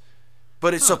sept.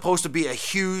 But it's supposed to be a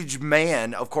huge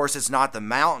man. Of course, it's not the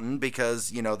mountain because,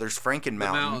 there's Franken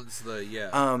Mountain. The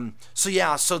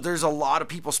mountain's So there's a lot of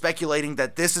people speculating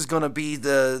that this is going to be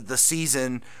the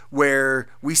season where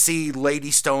we see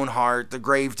Lady Stoneheart, the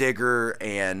Gravedigger,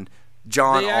 and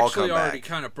Jon all come back. They actually already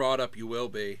kind of brought up you will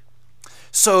be.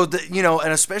 So,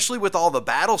 and especially with all the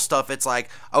battle stuff, it's like,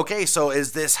 okay, so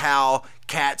is this how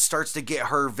Kat starts to get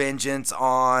her vengeance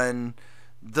on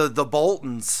the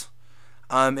Boltons?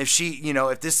 If she,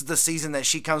 if this is the season that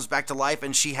she comes back to life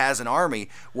and she has an army,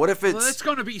 what if it's... Well, that's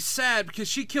going to be sad because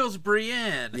she kills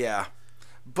Brienne. Yeah.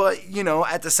 But,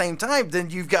 at the same time, then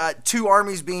you've got two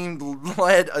armies being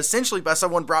led essentially by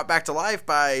someone brought back to life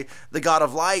by the God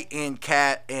of Light and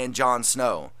Kat and Jon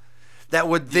Snow. That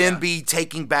would then be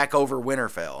taking back over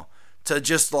Winterfell to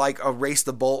just erase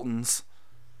the Boltons.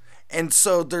 And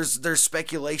so there's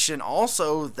speculation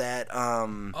also that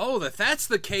if that's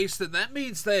the case, then that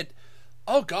means that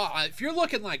if you're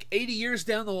looking 80 years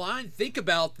down the line, think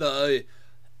about the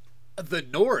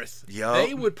North. Yep.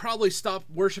 They would probably stop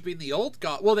worshiping the old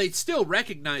god. Well, they'd still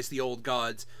recognize the old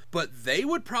gods, but they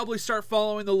would probably start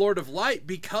following the Lord of Light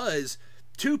because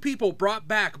two people brought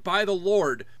back by the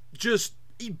Lord just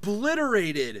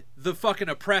obliterated the fucking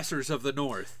oppressors of the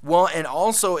North. Well, and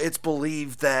also it's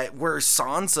believed that where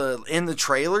Sansa in the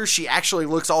trailer, she actually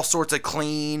looks all sorts of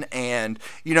clean and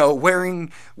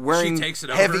wearing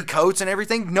heavy coats and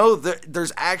everything. No,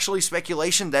 there's actually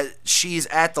speculation that she's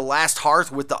at the last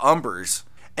hearth with the Umbers.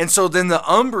 And so then the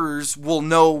Umbers will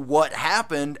know what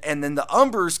happened, and then the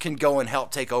Umbers can go and help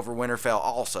take over Winterfell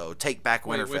also, take back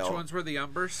Winterfell. Wait, which ones were the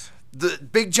Umbers? The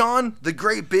Big John, the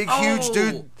great big huge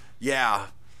dude. Yeah.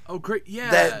 Oh, great!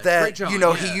 Yeah, that Great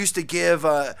John, he used to give.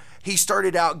 he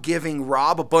started out giving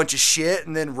Robb a bunch of shit,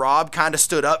 and then Robb kind of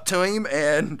stood up to him,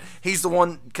 and he's the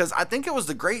one, because I think it was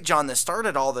the Great John that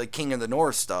started all the King of the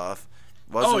North stuff.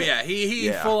 Wasn't it?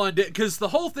 He full on did, because the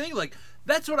whole thing, like,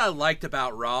 that's what I liked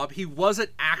about Robb. He wasn't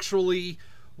actually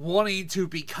wanting to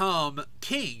become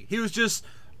king. He was just,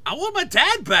 I want my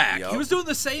dad back. Yep. He was doing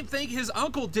the same thing his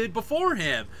uncle did before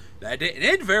him. That didn't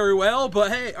end very well,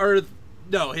 but hey,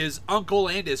 no, his uncle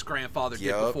and his grandfather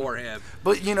did before him.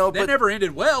 But, you know, that never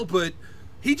ended well, but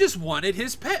he just wanted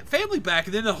his family back.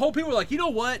 And then the whole people were like, you know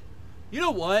what?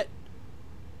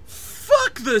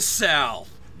 Fuck the South.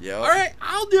 Yep. All right,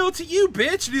 I'll do it to you,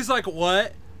 bitch. And he's like,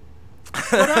 what?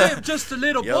 But I am just a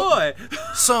little boy.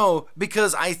 So,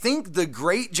 because I think the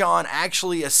Great John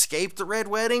actually escaped the Red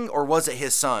Wedding, or was it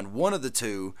his son? One of the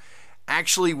two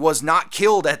actually was not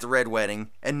killed at the Red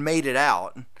Wedding and made it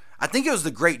out. I think it was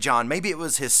the Great John. Maybe it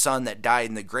was his son that died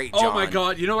in the Great John. Oh my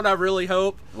God! You know what I really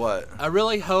hope? What? I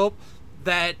really hope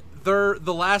that the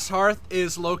last hearth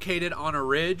is located on a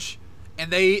ridge,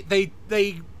 and they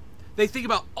think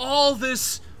about all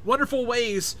this wonderful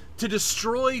ways to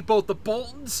destroy both the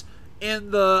Boltons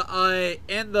and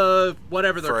the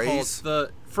whatever they're called,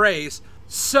 the Freys.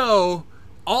 So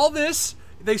all this,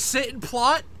 they sit and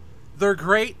plot their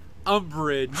great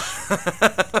Umbrage.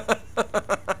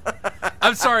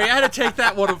 I'm sorry, I had to take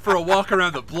that one for a walk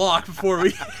around the block before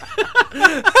we.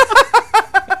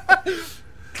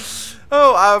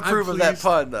 Oh, I approve of that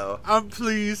pun, though. I'm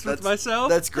pleased with myself.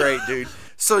 That's great, dude.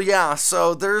 So yeah,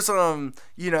 so there's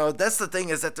that's the thing,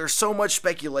 is that there's so much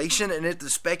speculation, and if the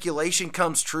speculation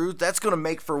comes true, that's gonna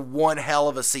make for one hell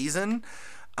of a season.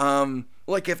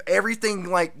 Like if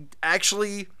everything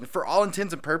actually, for all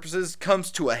intents and purposes,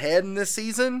 comes to a head in this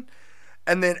season,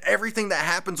 and then everything that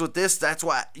happens with this, that's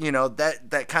why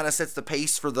that kind of sets the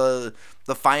pace for the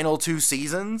final 2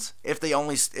 seasons. If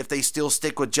they still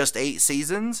stick with just 8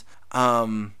 seasons,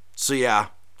 so yeah.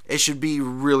 It should be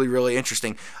really, really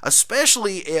interesting,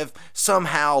 especially if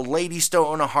somehow Lady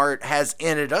Stoneheart has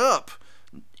ended up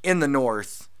in the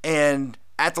North and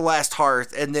at the last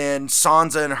hearth, and then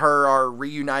Sansa and her are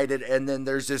reunited, and then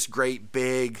there's this great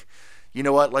big, you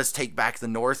know what, let's take back the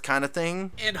North kind of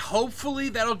thing. And hopefully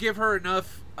that'll give her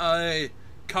enough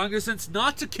cognizance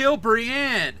not to kill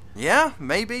Brienne. Yeah,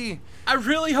 maybe. I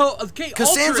really hope. Okay,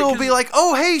 because Sansa will be like,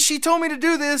 oh, hey, she told me to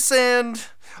do this, and...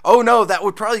 Oh no, that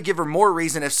would probably give her more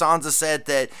reason if Sansa said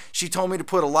that she told me to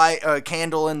put a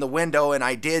candle in the window and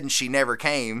I did and she never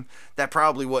came. That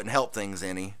probably wouldn't help things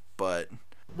any. But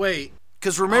wait,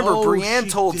 because remember, Brienne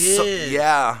told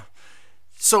yeah.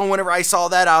 So whenever I saw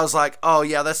that, I was like, oh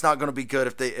yeah, that's not going to be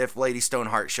good if Lady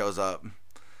Stoneheart shows up.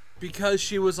 Because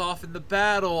she was off in the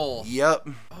battle. Yep.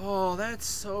 Oh, that's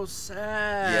so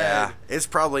sad. Yeah, it's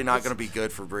probably not going to be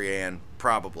good for Brienne.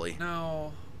 Probably.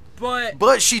 No.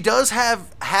 But she does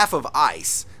have half of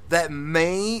ice that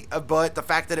may, but the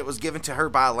fact that it was given to her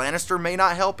by a Lannister may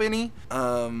not help any.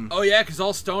 Oh yeah, because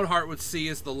all Stoneheart would see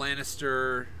is the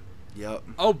Lannister. Yep.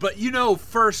 Oh, but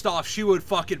first off, she would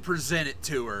fucking present it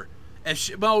to her. And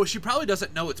she probably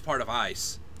doesn't know it's part of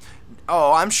ice.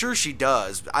 Oh, I'm sure she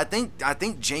does. I think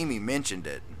Jaime mentioned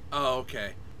it. Oh,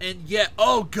 okay. And yet,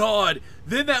 oh god,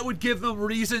 then that would give them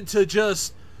reason to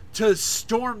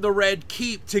storm the Red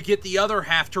Keep to get the other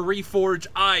half to reforge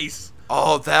ice.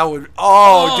 Oh, that would...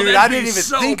 Oh, dude, I didn't even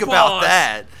think about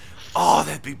that. Oh,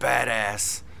 that'd be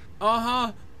badass.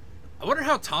 Uh-huh. I wonder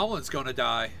how Tomlin's gonna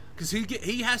die. Because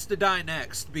he has to die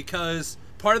next. Because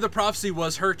part of the prophecy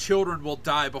was her children will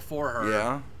die before her.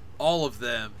 Yeah. All of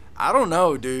them. I don't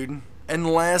know, dude.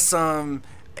 Unless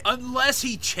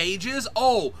he changes.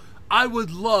 Oh, I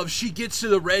would love... She gets to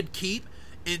the Red Keep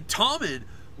and Tommen...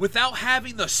 without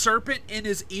having the serpent in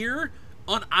his ear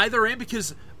on either end,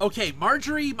 because, okay,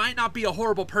 Marjorie might not be a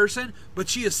horrible person, but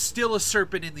she is still a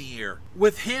serpent in the ear.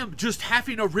 With him just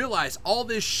having to realize all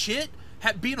this shit,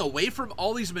 being away from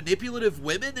all these manipulative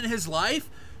women in his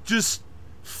life, just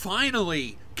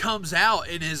finally comes out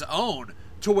in his own,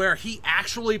 to where he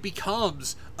actually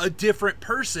becomes a different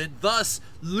person, thus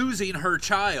losing her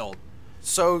child.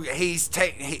 So as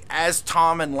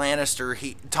Tommen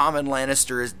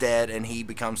Lannister is dead and he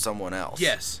becomes someone else.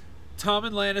 Yes.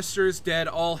 Tommen Lannister is dead.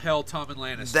 All hell Tommen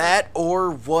Lannister. That, or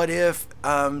what if,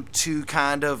 to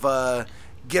kind of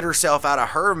get herself out of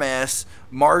her mess,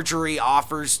 Marjorie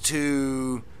offers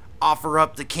to offer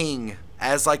up the king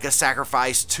as like a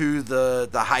sacrifice to the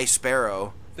High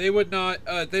Sparrow. They would not,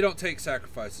 they don't take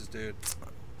sacrifices, dude.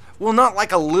 Well, not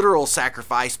like a literal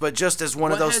sacrifice, but just as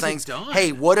one of those things.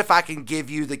 Hey, what if I can give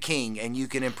you the king and you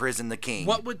can imprison the king?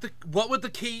 No.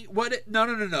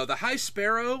 The High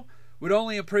Sparrow would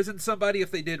only imprison somebody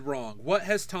if they did wrong. What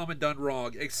has Tommen done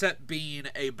wrong except being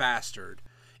a bastard?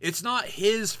 It's not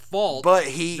his fault. But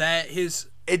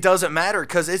it doesn't matter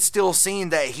because it's still seen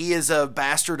that he is a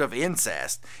bastard of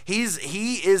incest. He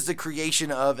is the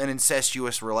creation of an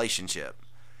incestuous relationship,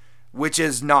 which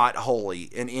is not holy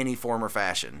in any form or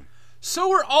fashion.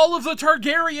 So are all of the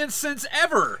Targaryens since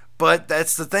ever. But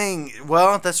that's the thing.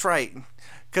 Well, that's right.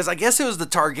 Because I guess it was the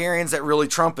Targaryens that really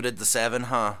trumpeted the Seven,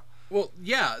 huh? Well,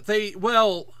 yeah.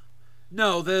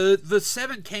 No, the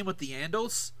Seven came with the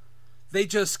Andals. They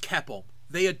just kept them.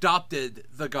 They adopted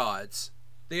the gods.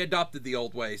 They adopted the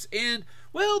old ways. And,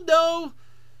 well, no.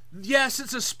 Yeah,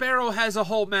 since a sparrow has a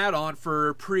whole mat on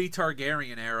for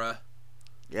pre-Targaryen era.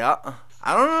 Yeah.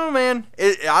 I don't know, man.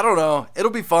 I don't know.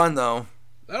 It'll be fun, though.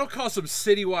 That'll cause some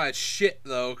citywide shit,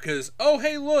 though, because, oh,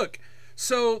 hey, look.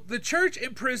 So, the church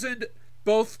imprisoned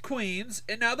both queens,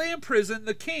 and now they imprison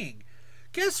the king.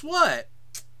 Guess what?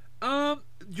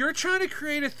 You're trying to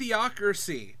create a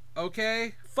theocracy,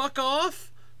 okay? Fuck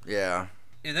off. Yeah.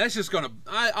 And that's just gonna...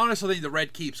 I honestly think the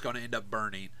Red Keep's gonna end up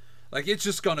burning. Like, it's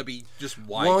just gonna be just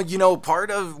white. Well,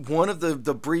 one of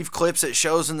the brief clips it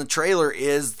shows in the trailer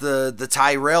is the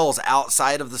Tyrells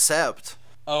outside of the Sept.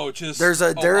 Oh, just... There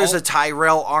is a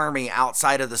Tyrell army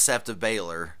outside of the Sept of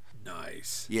Baelor.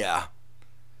 Nice. Yeah.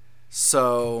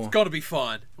 So... It's gonna be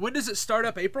fun. When does it start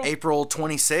up? April? April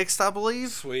 26th, I believe.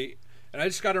 Sweet. And I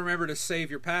just gotta remember to save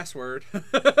your password.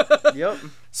 Yep.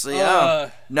 So,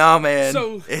 yeah. No, man.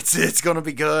 So, it's gonna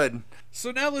be good.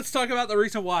 So now let's talk about the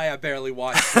reason why I barely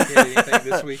watched anything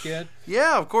this weekend.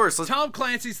 Yeah, of course. Tom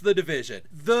Clancy's The Division.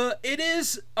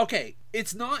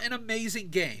 It's not an amazing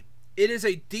game. It is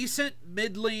a decent,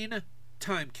 middling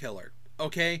time killer,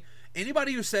 okay?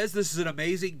 Anybody who says this is an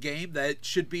amazing game that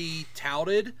should be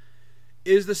touted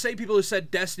is the same people who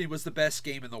said Destiny was the best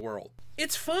game in the world.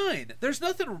 It's fine. There's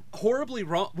nothing horribly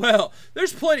wrong. Well,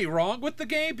 there's plenty wrong with the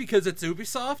game because it's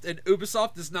Ubisoft, and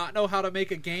Ubisoft does not know how to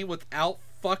make a game without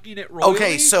fucking it royally.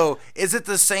 Okay, so is it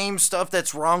the same stuff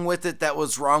that's wrong with it that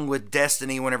was wrong with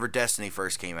Destiny whenever Destiny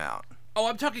first came out? Oh,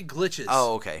 I'm talking glitches.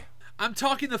 Oh, okay. I'm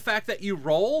talking the fact that you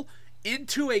roll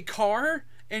into a car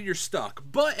and you're stuck.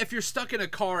 But if you're stuck in a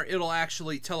car, it'll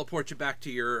actually teleport you back to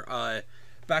your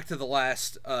back to the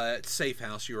last safe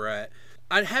house you were at.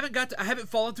 I haven't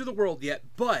fallen through the world yet,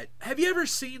 but have you ever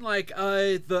seen like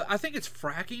I think it's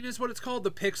fracking is what it's called.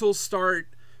 The pixels start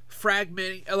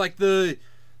fragmenting, like the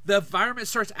environment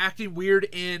starts acting weird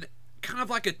and kind of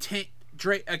like a tent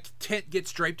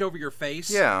gets draped over your face.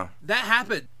 Yeah. That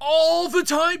happened all the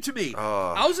time to me.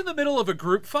 I was in the middle of a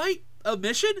group fight, a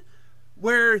mission,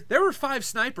 where there were 5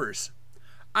 snipers.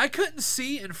 I couldn't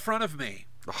see in front of me.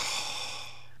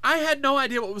 I had no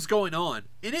idea what was going on.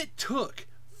 And it took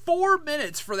 4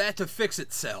 minutes for that to fix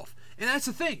itself. And that's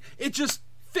the thing. It just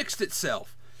fixed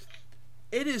itself.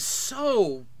 It is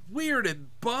so weird and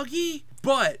buggy,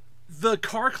 but the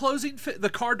car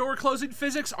door closing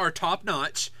physics are top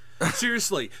notch.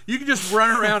 Seriously, you can just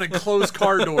run around and close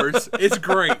car doors. It's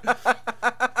great.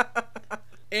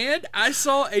 And I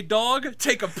saw a dog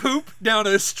take a poop down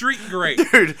a street grate.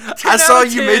 Dude, I saw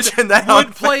you mention that on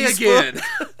would play Facebook. Again.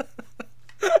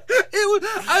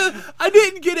 I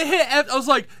didn't get a hit. I was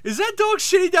like, is that dog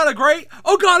shitting down a grate?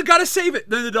 Oh God, I gotta save it.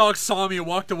 Then the dog saw me and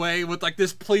walked away with like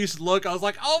this pleased look. I was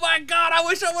like, oh my God, I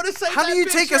wish I would have saved that. How do you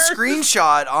take a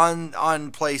screenshot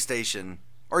on PlayStation?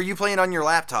 Or are you playing on your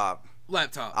laptop?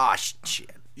 Laptop. Ah,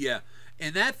 shit. Yeah.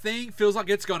 And that thing feels like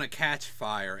it's gonna catch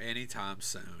fire anytime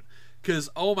soon. Because,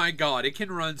 oh my God, it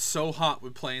can run so hot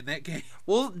when playing that game.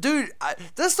 Well, dude,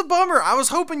 that's the bummer. I was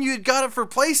hoping you had got it for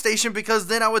PlayStation because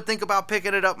then I would think about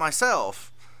picking it up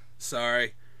myself.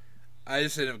 Sorry. I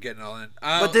just ended up getting all in.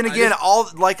 But then again,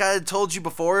 like I had told you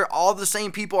before, all the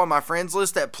same people on my friends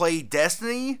list that play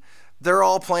Destiny, they're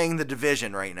all playing The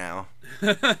Division right now.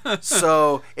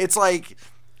 So, it's like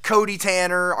Cody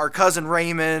Tanner, our cousin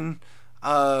Raymond,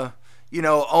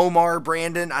 Omar,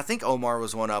 Brandon. I think Omar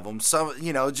was one of them.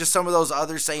 Just some of those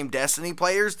other same Destiny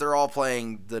players. They're all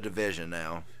playing The Division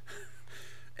now.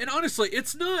 And honestly,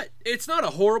 it's not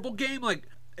a horrible game. Like,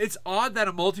 it's odd that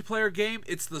a multiplayer game.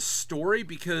 It's the story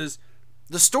because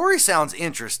the story sounds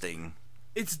interesting.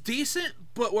 It's decent,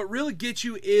 but what really gets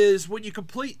you is when you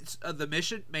complete the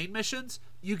main missions,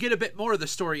 you get a bit more of the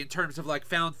story in terms of like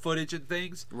found footage and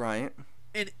things. Right.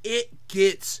 And it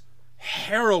gets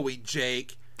harrowing,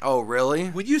 Jake. Oh, really?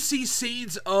 When you see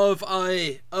scenes of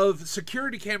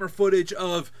security camera footage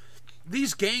of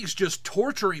these gangs just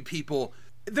torturing people,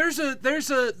 there's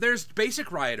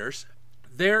basic rioters.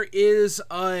 There is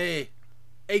a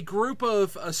group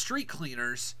of street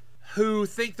cleaners who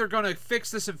think they're going to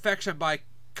fix this infection by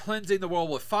cleansing the world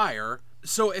with fire.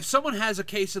 So if someone has a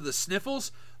case of the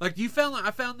sniffles, like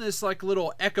I found this like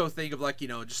little echo thing of like,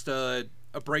 just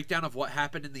a breakdown of what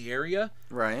happened in the area.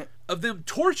 Right. Of them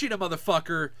torching a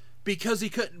motherfucker because he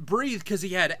couldn't breathe because he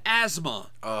had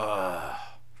asthma.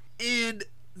 And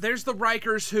there's the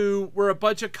Rikers who were a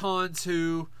bunch of cons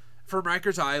from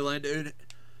Rikers Island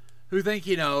who think,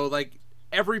 like,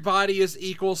 everybody is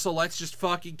equal, so let's just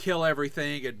fucking kill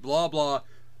everything and blah, blah.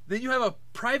 Then you have a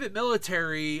private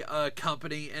military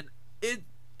company, and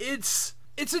it's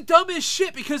the dumbest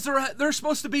shit because they're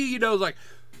supposed to be, like,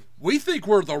 we think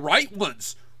we're the right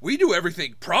ones. We do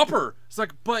everything proper. It's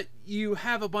like, but you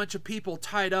have a bunch of people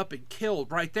tied up and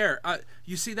killed right there.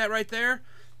 You see that right there?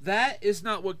 That is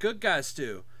not what good guys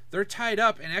do. They're tied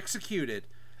up and executed,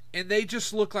 and they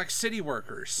just look like city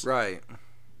workers. Right.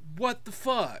 What the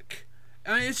fuck?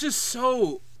 I mean, it's just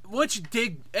so... Once you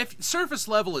dig... surface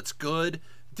level, it's good.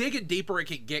 Digging deeper, it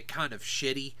can get kind of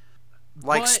shitty.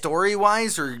 Like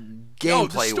story-wise or gameplay-wise? No,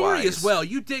 the story as well.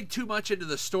 You dig too much into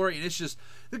the story, and it's just...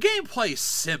 The gameplay is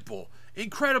simple.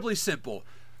 Incredibly simple.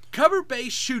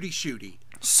 Cover-based shooty-shooty.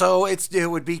 So it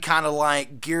would be kind of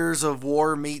like Gears of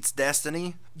War meets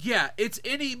Destiny? Yeah, it's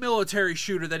any military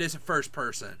shooter that isn't first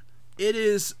person. It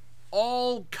is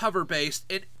all cover-based,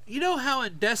 and you know how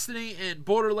in Destiny and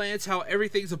Borderlands, how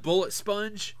everything's a bullet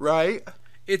sponge? Right.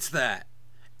 It's that.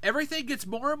 Everything gets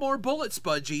more and more bullet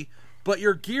spongy, but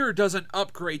your gear doesn't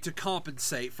upgrade to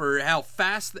compensate for how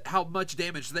much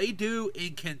damage they do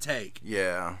and can take.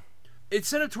 Yeah. It's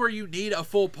set up to where you need a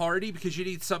full party because you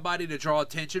need somebody to draw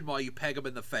attention while you peg them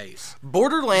in the face.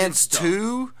 Borderlands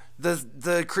 2,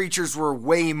 the creatures were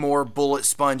way more bullet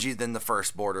spongy than the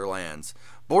first Borderlands.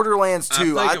 Borderlands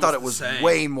 2, I thought it was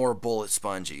way more bullet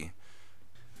spongy.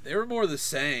 They were more the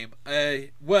same.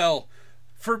 Well,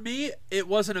 for me, it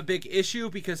wasn't a big issue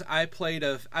because I played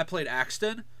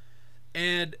Axton,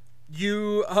 and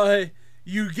you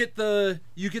get the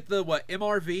what,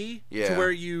 MRV, to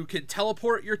where you can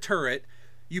teleport your turret.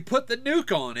 You put the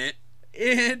nuke on it,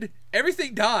 and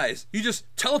everything dies. You just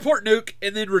teleport nuke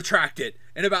and then retract it,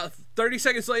 and about 30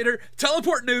 seconds later,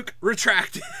 teleport nuke,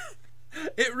 retract it.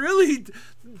 It really,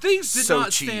 things did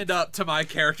not stand up to my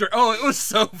character. Oh, it was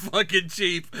so fucking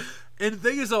cheap. And the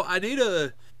thing is, though, I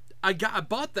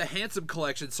bought the Handsome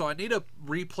Collection, so I need to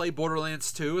replay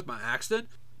Borderlands 2 with my Axton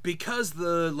because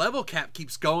the level cap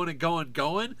keeps going and going and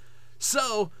going.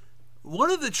 So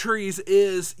one of the trees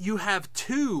is you have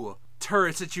 2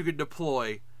 turrets that you can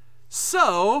deploy.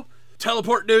 So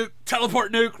teleport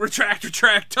nuke, retract,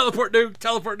 teleport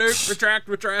nuke,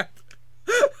 retract.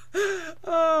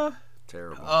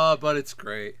 Terrible. But it's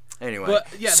great. Anyway, but,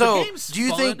 yeah, so the game's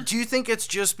fun. Do you think it's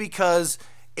just because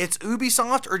it's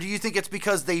Ubisoft, or do you think it's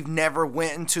because they've never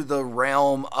went into the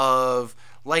realm of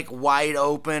like wide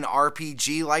open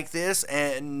RPG like this,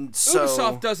 and so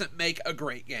Ubisoft doesn't make a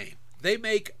great game. They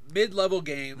make mid-level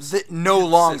games. No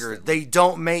longer. They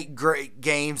don't make great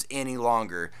games any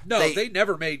longer. No, they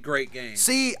never made great games.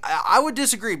 See, I would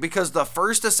disagree because the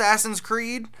first Assassin's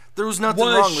Creed, there was nothing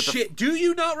wrong with it. Do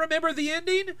you not remember the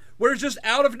ending? Where it's just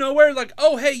out of nowhere, like,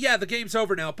 oh, hey, yeah, the game's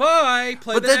over now. Bye.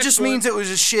 But that just means it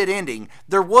was a shit ending.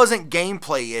 There wasn't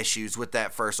gameplay issues with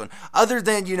that first one. Other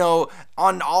than,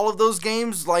 on all of those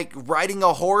games, like, riding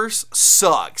a horse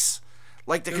sucks.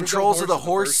 Like, the controls of the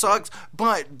horse sucks,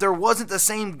 but there wasn't the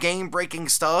same game-breaking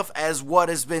stuff as what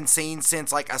has been seen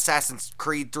since, like, Assassin's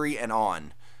Creed 3 and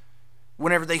on.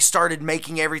 Whenever they started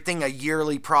making everything a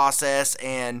yearly process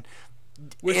and...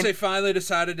 Which they finally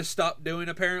decided to stop doing,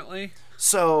 apparently.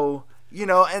 So,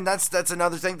 and that's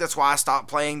another thing. That's why I stopped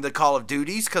playing the Call of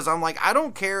Duties, because I'm like, I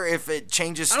don't care if it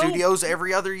changes studios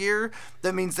every other year.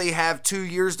 That means they have 2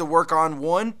 years to work on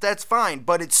one. That's fine,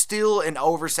 but it's still an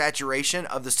oversaturation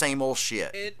of the same old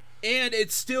shit. And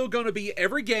it's still going to be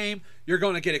every game, you're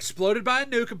going to get exploded by a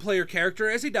nuke and play your character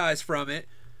as he dies from it.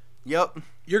 Yep.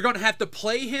 You're going to have to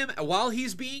play him while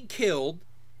he's being killed,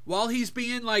 while he's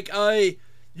being like,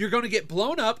 you're going to get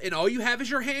blown up, and all you have is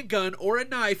your handgun or a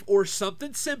knife or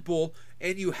something simple,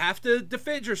 and you have to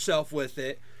defend yourself with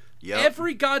it. Yep.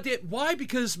 Every goddamn... Why?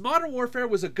 Because Modern Warfare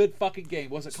was a good fucking game.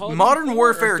 Was it called Modern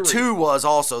Warfare 2 was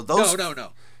also.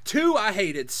 No. 2 I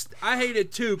hated. I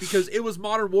hated 2 because it was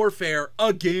Modern Warfare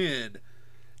again.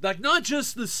 Like, not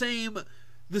just the same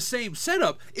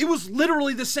setup. It was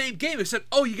literally the same game, except,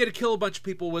 you get to kill a bunch of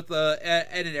people with at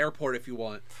an airport if you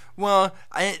want. Well,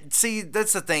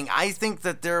 that's the thing. I think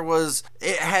that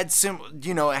it had some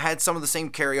of the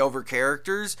same carryover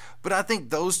characters, but I think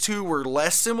those two were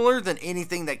less similar than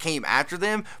anything that came after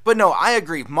them. But no, I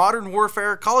agree. Modern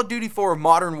Warfare, Call of Duty 4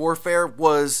 Modern Warfare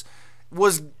was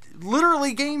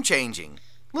literally game changing.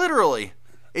 Literally.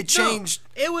 It changed.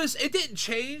 No, it didn't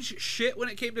change shit when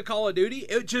it came to Call of Duty.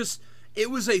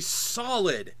 It was a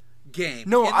solid game.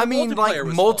 No, I mean, like,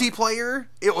 multiplayer,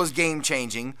 it was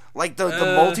game-changing. Like, the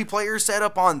multiplayer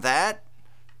setup on that,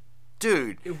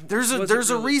 dude, there's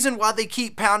a reason why they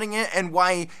keep pounding it and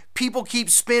why people keep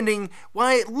spending,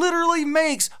 why it literally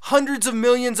makes hundreds of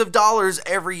millions of dollars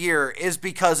every year is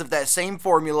because of that same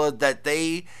formula that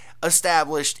they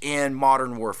established in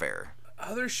Modern Warfare.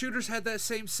 Other shooters had that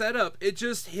same setup. It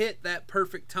just hit that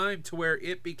perfect time to where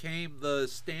it became the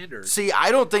standard. See,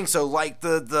 I don't think so. Like,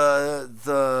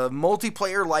 the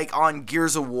multiplayer, like, on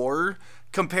Gears of War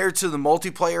compared to the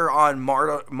multiplayer on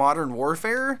Modern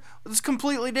Warfare, it's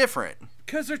completely different.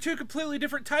 Because they're two completely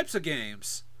different types of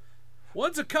games.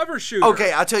 One's a cover shooter.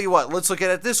 Okay, I'll tell you what. Let's look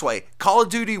at it this way. Call of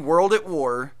Duty World at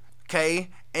War, okay,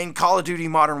 and Call of Duty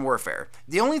Modern Warfare.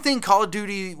 The only thing Call of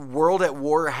Duty World at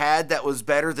War had that was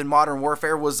better than Modern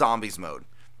Warfare was Zombies mode.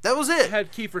 That was it. It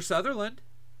had Kiefer Sutherland.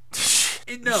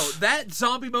 And no, that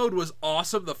zombie mode was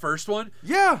awesome, the first one.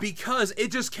 Yeah. Because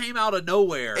it just came out of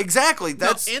nowhere. Exactly.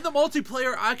 That's in the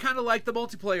multiplayer, I kind of like the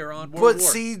multiplayer on World But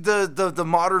War. see, the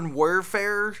Modern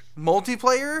Warfare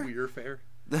multiplayer... Weirfair.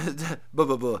 The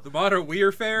Modern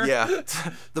Weirfair? Yeah.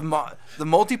 The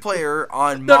multiplayer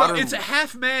on Modern... No, it's a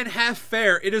half man, half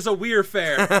fair. It is a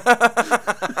Weirfair.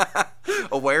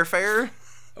 A Weirfair?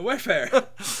 A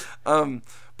Weirfair.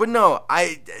 But no,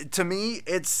 to me,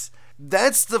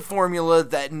 that's the formula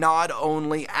that not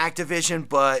only Activision,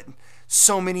 but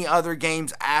so many other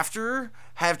games after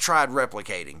have tried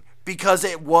replicating because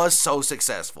it was so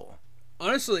successful.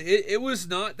 Honestly, it was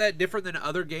not that different than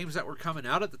other games that were coming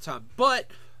out at the time, but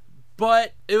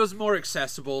it was more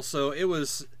accessible, so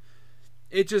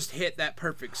it just hit that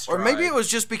perfect stride. Or maybe it was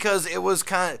just because it was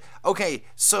kind of okay.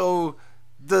 So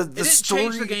the it didn't story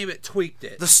change the game; it tweaked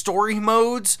it. The story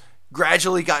modes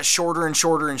gradually got shorter and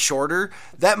shorter and shorter.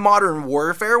 That Modern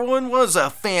Warfare one was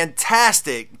a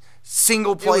fantastic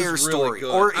single player story,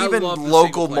 really or even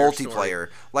local multiplayer, story.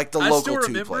 like the local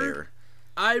 2-player.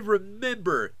 I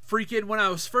remember freaking when I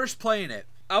was first playing it.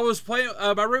 I was playing.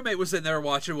 My roommate was in there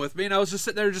watching with me, and I was just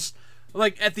sitting there, just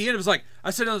like at the end, it was like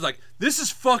I said, I was like, "This is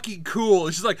fucking cool."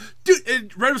 And she's like, "Dude,"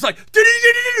 and Red was like, "Dude,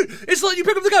 it's letting you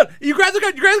pick up the gun. You grab the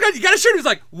gun. You gotta shoot." He's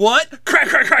like, "What?" Crack.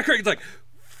 He's like,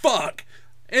 "Fuck."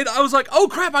 And I was like, oh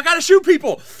crap, I gotta shoot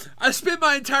people. I spent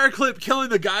my entire clip killing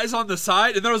the guys on the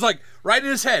side, and then I was like, right in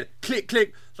his head, click.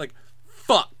 It's like,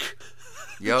 fuck.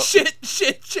 Yep.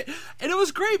 Shit. And it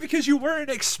was great because you weren't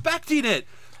expecting it.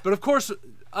 But of course,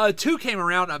 2 came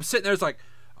around, and I'm sitting there, it's like,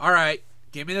 all right,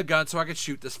 give me the gun so I can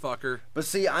shoot this fucker. But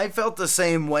see, I felt the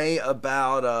same way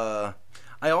about,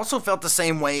 I also felt the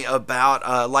same way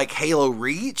about, like, Halo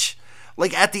Reach.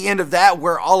 Like, at the end of that,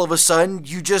 where all of a sudden,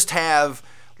 you just have...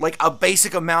 like a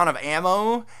basic amount of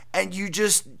ammo, and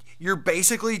you're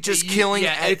basically just killing.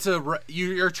 Yeah,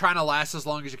 you're trying to last as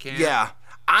long as you can. Yeah,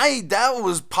 that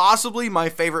was possibly my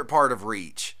favorite part of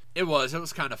Reach. It was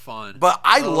kind of fun. But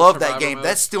I love that game. Mode.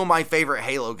 That's still my favorite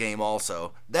Halo game.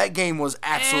 Also, that game was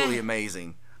absolutely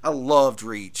amazing. I loved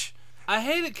Reach. I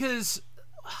hate it because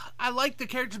I like the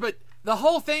characters, but the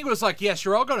whole thing was like, yes,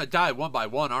 you're all going to die one by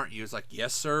one, aren't you? It's like,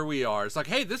 yes, sir, we are. It's like,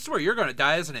 hey, this is where you're going to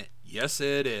die, isn't it? Yes,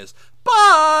 it is.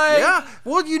 Bye! Yeah,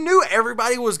 well, you knew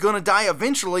everybody was going to die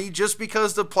eventually just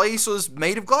because the place was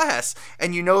made of glass.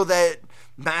 And you know that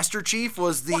Master Chief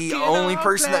was the only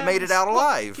person that made it out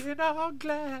alive.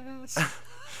 Glass.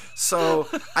 So,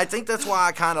 I think that's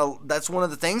why that's one of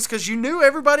the things, because you knew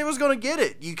everybody was going to get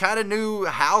it. You kind of knew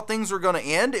how things were going to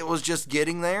end. It was just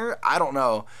getting there. I don't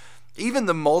know. Even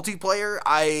the multiplayer,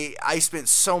 I spent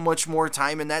so much more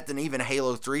time in that than even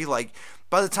Halo 3. Like,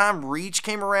 by the time Reach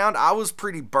came around, I was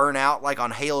pretty burnt out, like,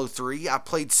 on Halo 3. I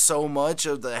played so much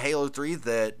of the Halo 3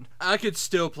 that... I could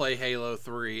still play Halo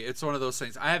 3. It's one of those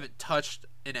things. I haven't touched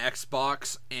an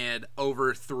Xbox in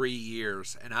over 3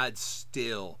 years, and I'd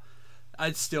still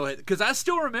hit... Because I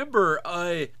still remember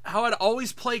how I'd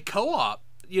always play co-op,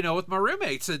 with my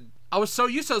roommates, and I was so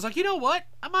used to it. I was like, you know what?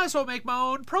 I might as well make my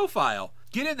own profile.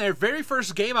 Get in there, very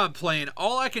first game I'm playing,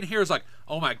 all I can hear is like,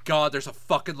 oh my god, there's a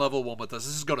fucking level 1 with us.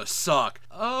 This is gonna suck.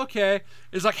 Okay.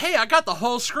 It's like, hey, I got the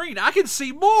whole screen. I can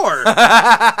see more.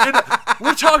 And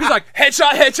we're talking like,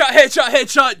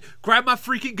 headshot. Grab my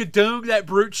freaking gadoong, that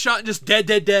brute shot, and just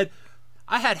dead.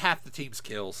 I had half the team's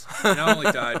kills, and I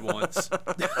only died once.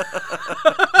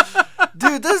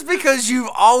 Dude, that's because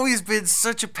you've always been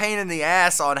such a pain in the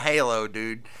ass on Halo,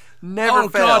 dude. Never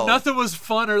failed. Oh god, nothing was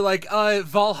funner. Like,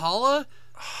 Valhalla...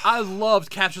 I loved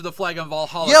Capture the Flag on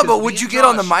Valhalla. Yeah, but would you get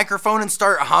on the microphone and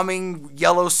start humming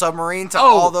Yellow Submarine to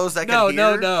all those that can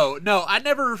hear? No. No,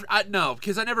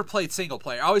 because I never played single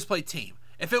player. I always played team.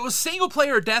 If it was single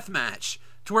player deathmatch,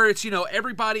 to where it's,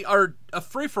 everybody, or a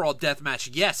free-for-all deathmatch,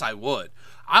 yes, I would.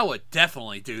 I would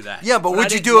definitely do that. Yeah, but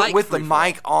would you do it with the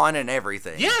mic on and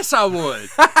everything? Yes, I would.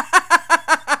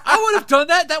 I would have done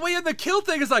that. That way in the kill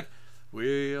thing is like,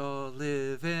 we all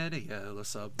live in a yellow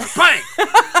submarine. Bang!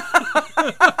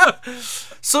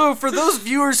 So for those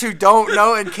viewers who don't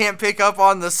know and can't pick up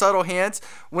on the subtle hints,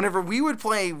 whenever we would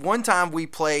play, one time we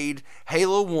played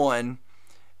Halo 1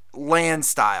 LAN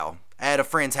style at a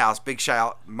friend's house. Big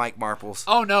shout, Mike Marples.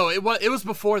 Oh no, it was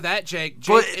before that, Jake.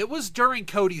 But, it was during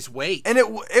Cody's wait. And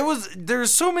it was,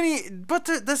 there's so many, but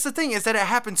that's the thing, is that it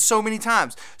happened so many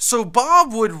times. So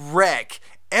Bob would wreck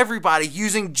everybody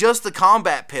using just the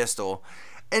combat pistol.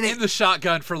 And the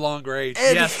shotgun for long range.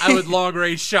 Yes, I would long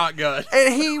range shotgun.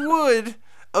 And he would,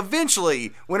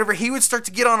 eventually, whenever he would start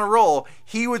to get on a roll,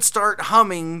 he would start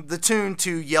humming the tune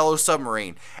to Yellow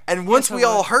Submarine. And once we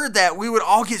all heard that, we would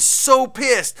all get so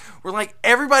pissed. We're like,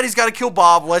 everybody's got to kill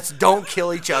Bob. Let's don't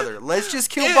kill each other. Let's just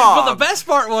kill Bob. But the best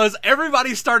part was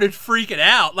everybody started freaking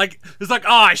out. Like, it's like,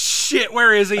 oh shit,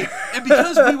 where is he? And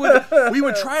because we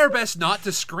would try our best not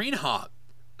to screen hop.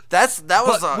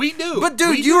 We knew. But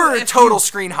dude, you were a total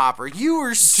screen hopper. You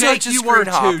were such a screen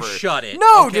hopper. Too, shut it.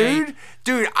 No, okay?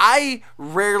 Dude, I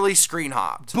rarely screen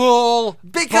hopped.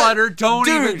 Butter. Don't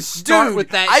even start with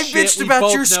that I shit. bitched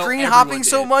about your screen hopping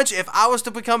so much. If I was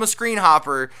to become a screen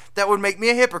hopper, that would make me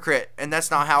a hypocrite, and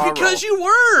that's not how I roll. Because you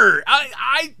were.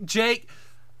 Jake,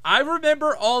 I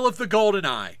remember all of the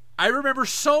GoldenEye. I remember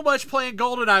so much playing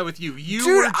GoldenEye with you.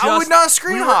 I would not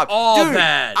screen hop. All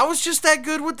bad. I was just that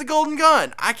good with the golden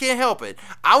gun. I can't help it.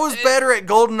 I was better at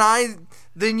GoldenEye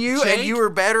than you, Jake, and you were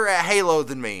better at Halo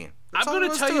than me. I'm going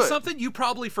to tell you something you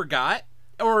probably forgot,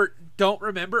 or don't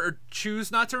remember, or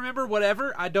choose not to remember,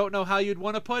 whatever. I don't know how you'd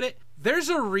want to put it. There's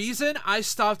a reason I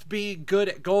stopped being good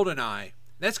at GoldenEye.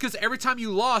 That's because every time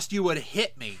you lost, you would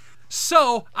hit me.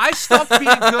 So, I stopped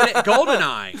being good at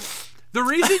GoldenEye. The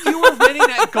reason you were winning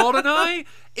at GoldenEye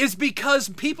is because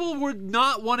people would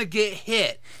not want to get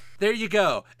hit. There you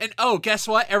go. And guess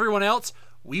what? Everyone else,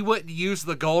 we wouldn't use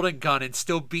the golden gun and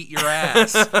still beat your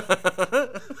ass.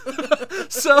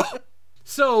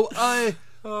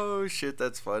 Oh shit,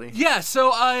 that's funny. Yeah,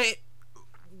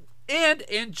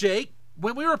 and Jake,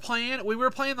 when we were playing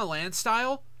the LAN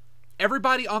style,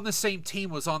 everybody on the same team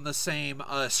was on the same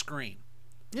screen.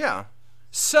 Yeah.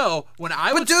 So, when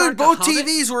I would start both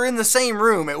TVs were in the same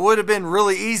room. It would have been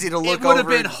really easy to look over. It would have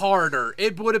been harder.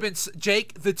 It would have been...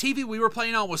 Jake, the TV we were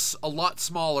playing on was a lot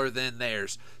smaller than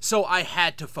theirs. So, I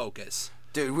had to focus.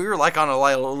 Dude, we were like on a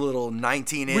little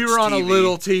 19-inch TV. We were on a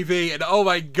little TV, and oh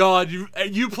my god,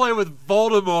 you play with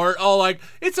Voldemort. Oh, like,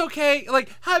 it's okay.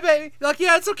 Like, hi, baby. Like,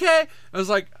 yeah, it's okay. I was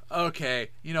like,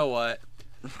 okay, you know what?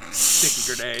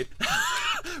 Sticky grenade.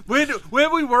 when we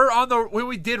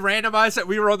did randomize that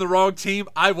we were on the wrong team,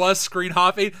 I was screen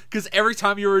hopping because every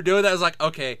time you were doing that, I was like,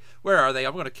 okay, where are they?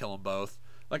 I'm gonna kill them both.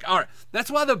 Like, all right,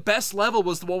 that's why the best level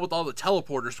was the one with all the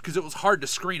teleporters, because it was hard to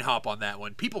screen hop on that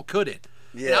one. People couldn't.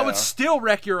 Yeah, and I would still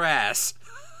wreck your ass.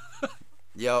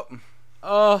 Yep.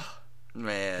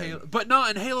 Man. But no,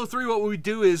 in Halo 3, what we would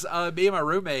do is me and my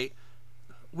roommate,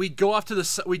 we'd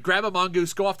grab a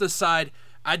mongoose, go off to the side.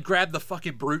 I'd grab the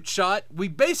fucking brute shot. We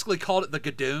basically called it the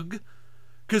gadoong,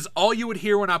 because all you would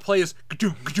hear when I play is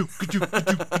gadoong, gadoong, gadoong,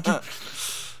 gadoong,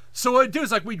 gadoong. So what I'd do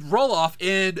is we'd roll off,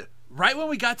 and right when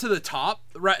we got to the top,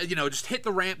 right, just hit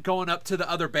the ramp going up to the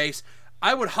other base,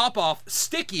 I would hop off,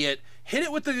 sticky it, hit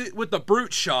it with the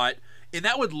brute shot, and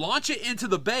that would launch it into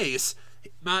the base.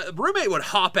 My roommate would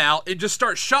hop out and just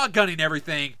start shotgunning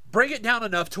everything, bring it down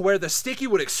enough to where the sticky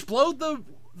would explode the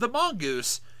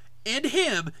mongoose, and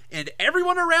him, and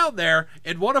everyone around there,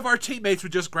 and one of our teammates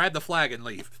would just grab the flag and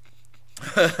leave.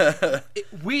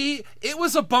 It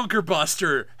was a bunker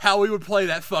buster how we would play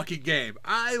that fucking game.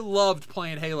 I loved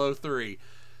playing Halo 3.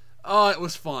 Oh, it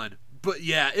was fun. But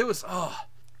yeah, it was,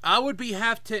 I'd be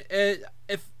half tempted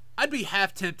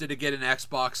to get an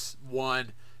Xbox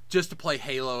One just to play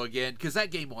Halo again, because that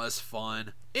game was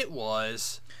fun. It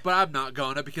was. But I'm not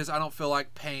gonna, because I don't feel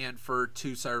like paying for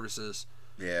two services.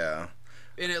 Yeah.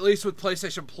 And at least with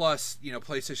PlayStation Plus,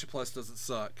 PlayStation Plus doesn't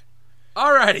suck.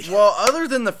 Alrighty. Well, other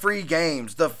than the free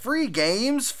games for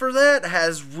that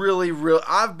has really,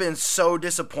 I've been so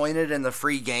disappointed in the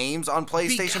free games on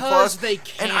PlayStation Plus. They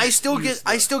can't. And I still get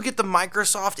the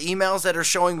Microsoft emails that are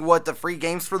showing what the free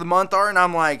games for the month are, and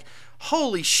I'm like,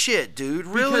 holy shit, dude,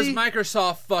 really? Because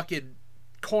Microsoft fucking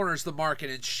corners the market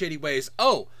in shitty ways.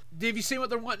 Oh, have you seen what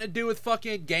they're wanting to do with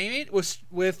fucking gaming?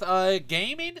 With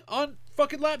gaming on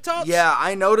fucking laptops? Yeah,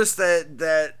 I noticed that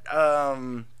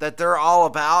they're all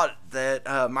about that.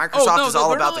 Microsoft is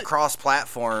all about the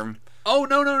cross-platform. Oh,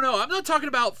 no. I'm not talking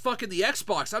about fucking the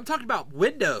Xbox. I'm talking about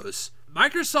Windows.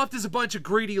 Microsoft is a bunch of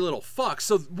greedy little fucks.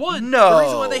 So, the reason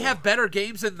why they have better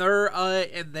games in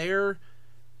their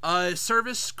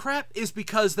service crap is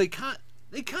because they kind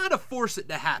of force it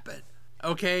to happen.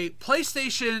 Okay?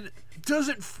 PlayStation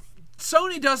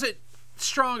Sony doesn't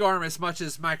strong arm as much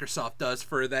as Microsoft does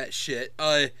for that shit.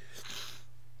 And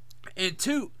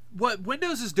two, what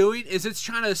Windows is doing is it's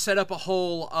trying to set up a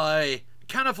whole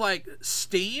kind of like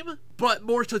Steam, but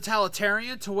more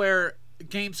totalitarian to where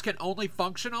games can only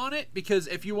function on it, because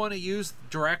if you want to use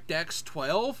DirectX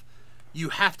 12, you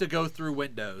have to go through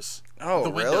Windows. Oh,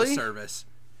 the Windows service.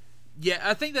 Yeah,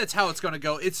 I think that's how it's going to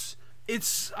go. It's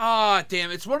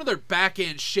one of their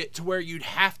back-end shit to where you'd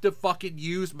have to fucking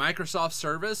use Microsoft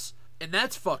service, and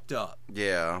that's fucked up.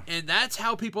 Yeah. And that's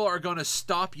how people are going to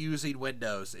stop using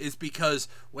Windows, is because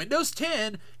Windows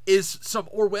 10 is some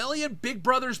Orwellian Big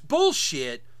Brother's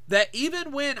bullshit that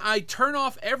even when I turn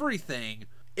off everything,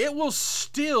 it will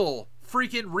still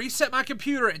freaking reset my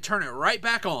computer and turn it right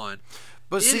back on.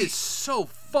 But it is so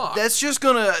fucked. That's just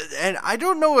gonna, and I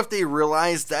don't know if they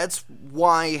realize that's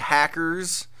why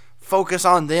hackers focus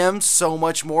on them so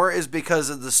much more, is because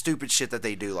of the stupid shit that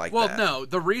they do like that. Well, no,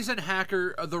 the reason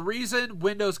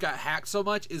Windows got hacked so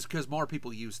much is because more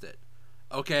people used it.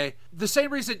 Okay? The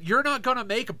same reason you're not gonna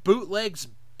make bootlegs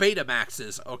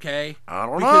Betamaxes, okay? I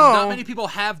don't know. Because not many people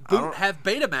have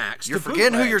Betamax. You're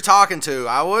forgetting who you're talking to.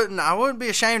 I wouldn't be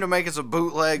ashamed of making some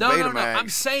bootleg Betamax. No. I'm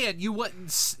saying you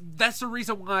wouldn't. That's the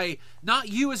reason why, not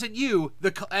you as in you,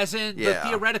 the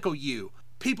theoretical you.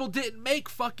 People didn't make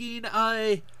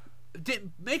a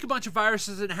bunch of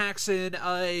viruses and hacks and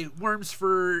worms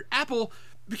for Apple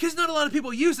because not a lot of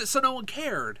people used it, so no one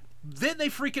cared. Then they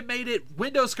freaking made it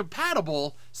Windows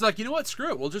compatible. It's like, you know what? Screw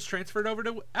it. We'll just transfer it over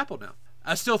to Apple now.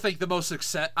 I still think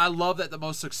I love that the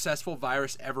most successful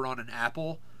virus ever on an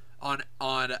Apple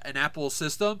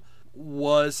system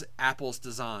was Apple's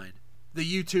design.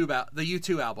 The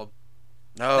U2 album.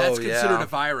 Oh, that's considered a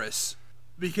virus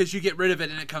because you get rid of it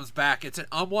and it comes back. It's an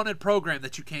unwanted program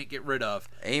that you can't get rid of.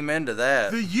 Amen to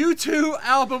that. The U2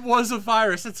 album was a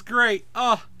virus. It's great.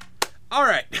 Oh, all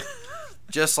right.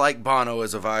 Just like Bono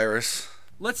is a virus.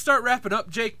 Let's start wrapping up,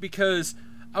 Jake, because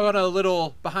I got a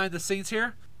little behind the scenes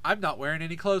here. I'm not wearing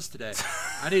any clothes today.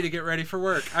 I need to get ready for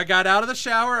work. I got out of the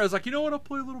shower. I was like, you know what? I'll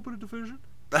play a little bit of Division.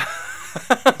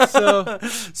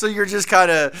 So you're just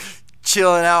kind of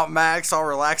chilling out, Max, all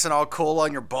relaxing, all cool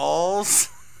on your balls?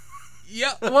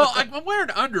 Yeah. Well, I'm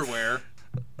wearing underwear.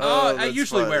 I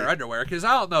usually wear underwear because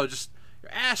I don't know, just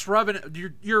your ass rubbing,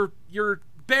 your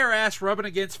bare ass rubbing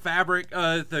against fabric,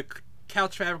 the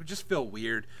couch fabric, just feel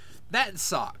weird. That and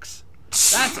socks.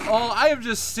 That's all. I am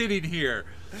just sitting here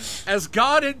as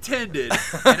God intended,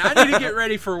 and I need to get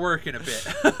ready for work in a bit.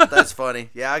 That's funny.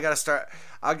 Yeah, I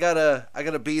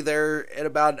gotta be there in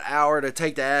about an hour to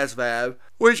take the ASVAB,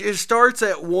 which it starts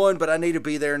at 1, but I need to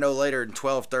be there no later than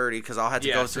 12:30 because I'll have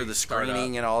to go through the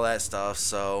screening and all that stuff.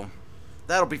 So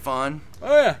that'll be fun.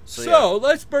 Oh yeah. So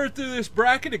let's burn through this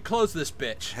bracket and close this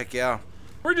bitch. Heck yeah.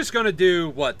 We're just going to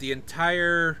do, the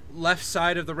entire left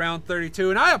side of the round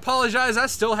 32. And I apologize, I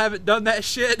still haven't done that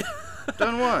shit.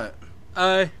 Done what?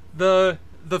 The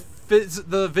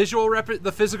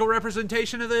physical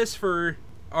representation of this for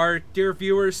our dear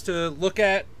viewers to look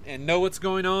at and know what's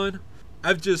going on.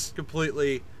 I've just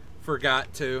completely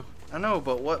forgot to. I know,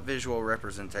 but what visual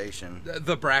representation?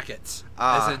 The brackets.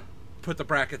 As in, put the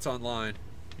brackets online.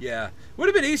 Yeah. Would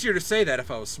have been easier to say that if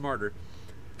I was smarter.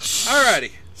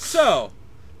 Alrighty. So,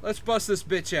 let's bust this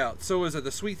bitch out. So is it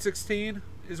the Sweet 16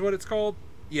 is what it's called?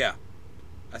 Yeah.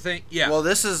 I think, yeah. Well,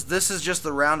 this is just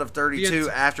the round of 32.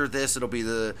 After this, it'll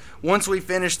be once we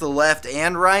finish the left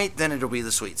and right, then it'll be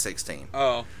the Sweet 16.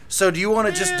 Oh. So do you want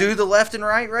to just do the left and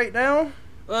right now?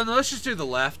 Well, no, let's just do the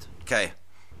left. Okay.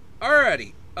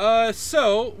 Alrighty.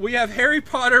 So we have Harry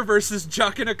Potter versus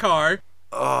Jock in a Car.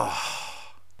 Oh.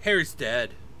 Harry's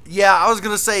dead. Yeah, I was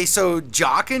going to say, so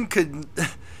Jockin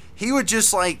he would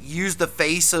just, use the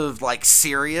face of,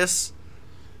 Sirius.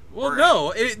 Well,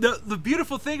 no. The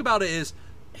beautiful thing about it is,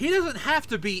 he doesn't have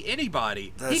to be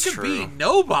anybody. That's he could true. be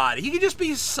nobody. He could just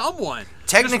be someone.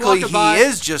 Technically, he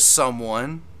is just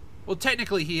someone. Well,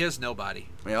 technically, he is nobody.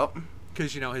 Yep.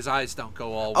 Because, his eyes don't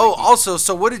go all Oh, wiki. also,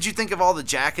 so what did you think of all the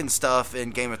Jackin stuff in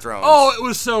Game of Thrones? Oh, it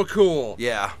was so cool.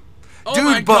 Yeah. Oh, dude,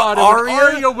 my but God.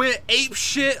 Arya went ape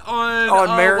shit on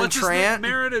Meryn Trant.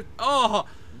 Meredith. Oh,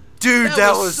 dude,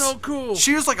 that was so cool.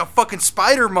 She was like a fucking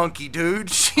spider monkey,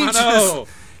 dude. I know.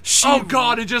 Oh,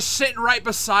 God, and just sitting right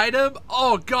beside him.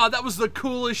 Oh, God, that was the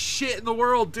coolest shit in the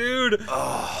world, dude.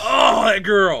 Oh, that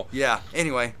girl. Yeah,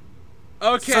 anyway.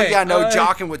 Okay. So, yeah, no,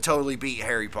 Jockin would totally beat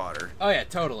Harry Potter. Oh, yeah,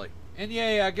 totally. And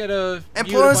yay, I get a... And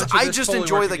plus, I just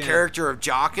enjoy the character of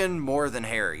Jockin more than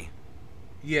Harry.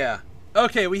 Yeah.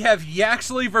 Okay, we have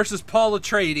Yaxley versus Paul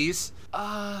Atreides.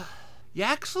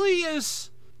 Yaxley is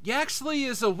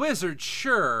a wizard,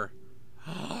 sure.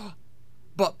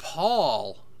 But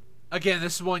Paul... Again,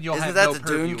 this is one you'll have no purview on. Isn't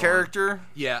that the Dune character?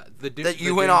 Yeah. That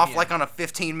you went off like on a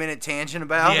 15-minute tangent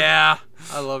about? Yeah.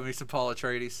 I love me some Paul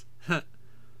Atreides.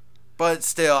 But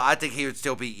still, I think he would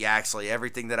still beat Yaxley.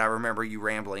 Everything that I remember you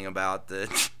rambling about.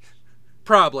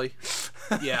 Probably.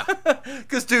 Yeah.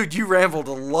 Because, dude, you rambled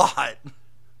a lot.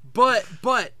 But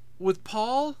with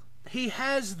Paul, he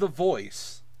has the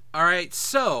voice. All right,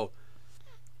 so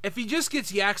if he just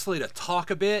gets Yaxley to talk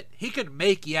a bit, he could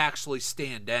make Yaxley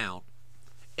stand down.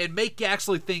 And make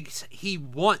Yaxley think he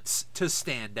wants to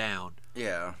stand down.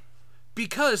 Yeah.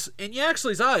 Because in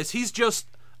Yaxley's eyes, he's just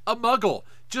a muggle.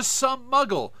 Just some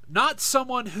muggle. Not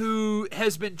someone who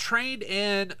has been trained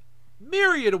in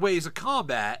myriad ways of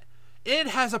combat and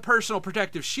has a personal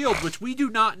protective shield, which we do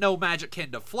not know magic can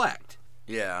deflect.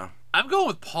 Yeah. I'm going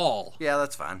with Paul. Yeah,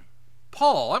 that's fine.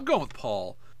 I'm going with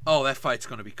Paul. Oh, that fight's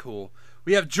going to be cool.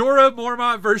 We have Jorah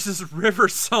Mormont versus River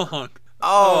Song.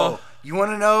 Oh, you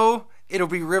want to know? It'll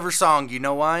be River Song. You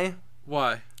know why?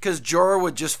 Why? Because Jorah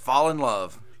would just fall in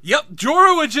love. Yep,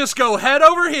 Jorah would just go head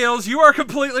over heels. You are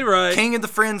completely right. King of the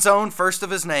friend zone, first of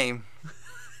his name.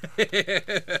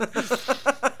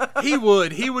 He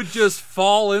would. He would just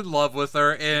fall in love with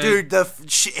her. And dude,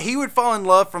 he would fall in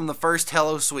love from the first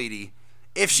 "Hello, Sweetie,"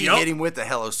 if she hit him with the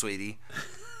 "Hello, Sweetie."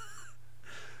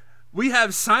 We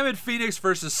have Simon Phoenix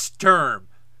versus Sturm.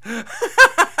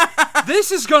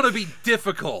 This is going to be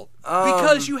difficult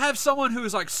because you have someone who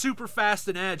is like super fast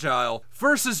and agile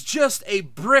versus just a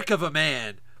brick of a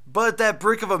man. But that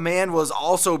brick of a man was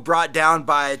also brought down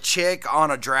by a chick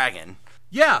on a dragon.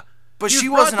 Yeah. But she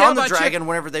wasn't on the dragon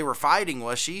whenever they were fighting,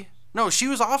 was she? No, she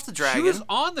was off the dragon. She was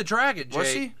on the dragon, Jake. Was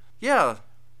she? Yeah.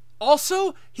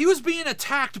 Also, he was being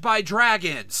attacked by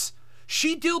dragons.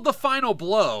 She dealt the final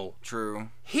blow. True.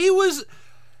 He was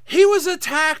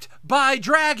attacked by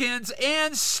dragons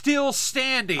and still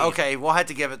standing. Okay, we'll have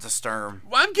to give it to Sturm.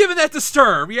 I'm giving that to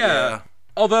Sturm, yeah.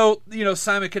 Although,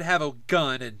 Simon could have a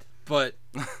gun, but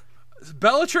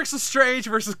Bellatrix LeStrange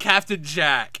versus Captain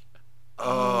Jack.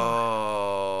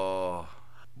 Oh.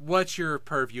 What's your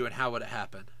purview and how would it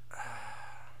happen?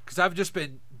 Because I've just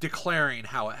been declaring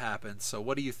how it happens, so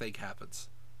what do you think happens?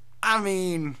 I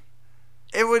mean,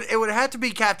 it would have to be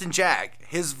Captain Jack.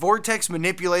 His vortex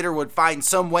manipulator would find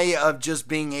some way of just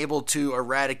being able to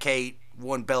eradicate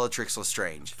one Bellatrix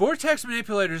LeStrange. Vortex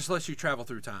manipulator just lets you travel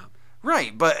through time.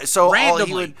 Right, but so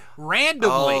randomly.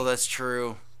 Oh, that's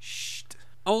true.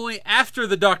 Only after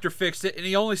the doctor fixed it, and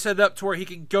he only set it up to where he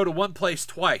can go to one place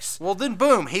twice. Well, then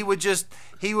boom, he could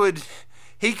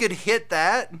hit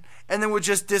that, and then would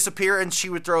just disappear, and she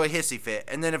would throw a hissy fit,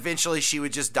 and then eventually she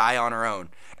would just die on her own,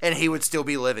 and he would still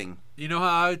be living. You know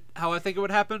how I think it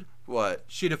would happen? What?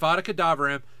 She'd Avada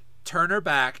Kedavra him, turn her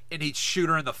back, and he'd shoot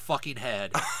her in the fucking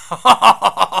head.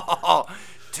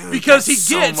 Dude, because he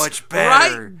gets so much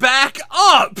better. Right back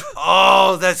up.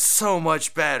 Oh, that's so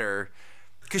much better.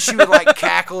 Because she would like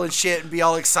cackle and shit and be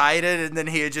all excited, and then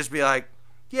he would just be like,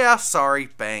 yeah, sorry,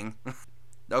 bang.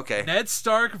 Okay. Ned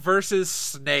Stark versus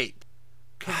Snape.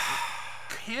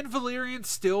 Can Valyrian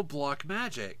still block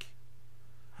magic?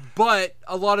 But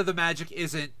a lot of the magic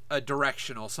isn't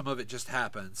directional. Some of it just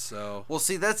happens, so... Well,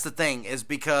 see, that's the thing, is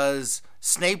because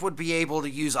Snape would be able to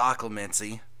use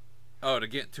occlumency. Oh, to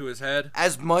get to his head?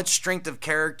 As much strength of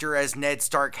character as Ned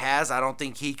Stark has, I don't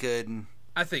think he could.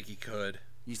 I think he could.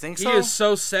 You think so? He is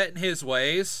so set in his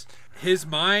ways. His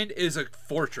mind is a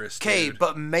fortress, Okay,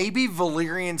 but maybe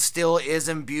Valyrian still is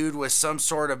imbued with some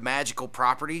sort of magical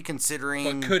property,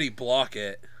 considering... But could he block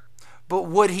it? But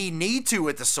would he need to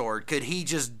with the sword? Could he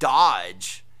just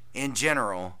dodge in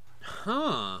general?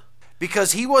 Huh.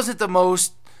 Because he wasn't the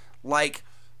most, like,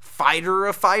 fighter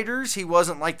of fighters. He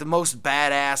wasn't, like, the most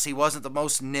badass. He wasn't the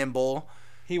most nimble.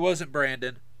 He wasn't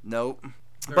Brandon. Nope.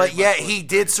 But yet he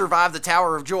did survive the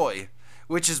Tower of Joy,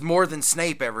 which is more than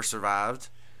Snape ever survived.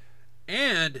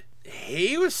 And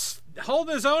he was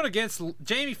holding his own against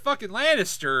Jaime fucking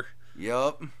Lannister.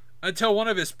 Yup. Until one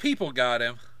of his people got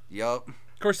him. Yup.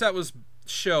 Of course, that was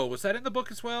show. Was that in the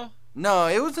book as well? No,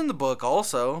 it was in the book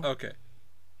also. Okay.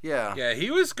 Yeah. Yeah,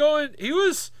 he was going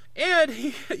to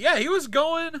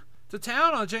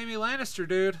town on Jaime Lannister,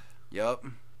 dude. Yup.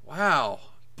 Wow.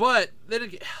 But then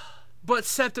again,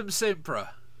 Septim Sempra.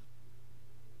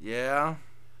 Yeah.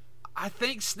 I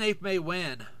think Snape may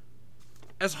win.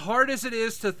 As hard as it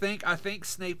is to think, I think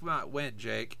Snape might win,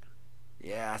 Jake.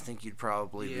 Yeah, I think you'd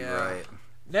probably be right.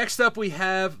 Next up, we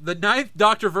have the Ninth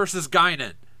Doctor versus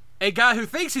Guinan. a guy who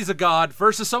thinks he's a god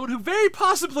versus someone who very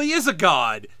possibly is a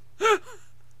god.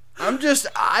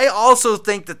 I also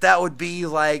think that would be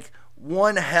like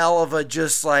one hell of a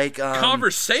just like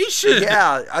conversation.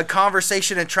 Yeah, a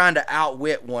conversation and trying to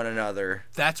outwit one another.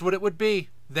 That's what it would be.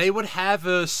 They would have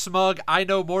a smug I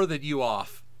know more than you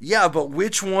off. Yeah, but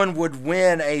which one would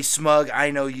win a smug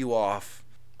I know you off?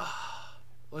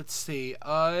 Let's see.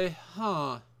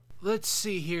 Let's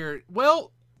see here.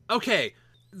 Well, okay.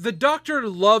 The Doctor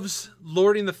loves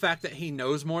lording the fact that he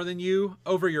knows more than you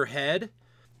over your head.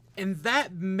 And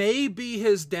that may be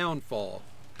his downfall.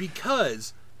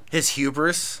 Because... his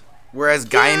hubris? Whereas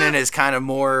Guinan is kind of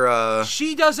more...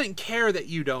 she doesn't care that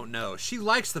you don't know. She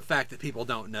likes the fact that people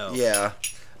don't know. Yeah.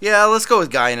 Yeah, let's go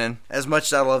with Guinan. As much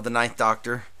as I love the Ninth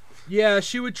Doctor. Yeah,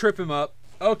 she would trip him up.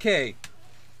 Okay.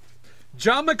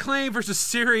 John McClane versus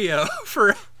Sirio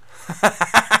for...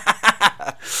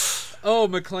 Oh,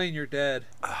 McClane, you're dead.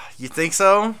 You think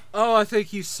so? Oh, I think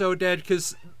he's so dead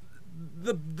because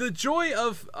the joy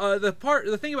of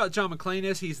the thing about John McClane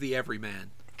is he's the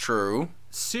everyman. True.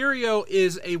 Sirio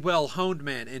is a well-honed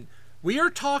man, and we are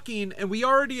talking, and we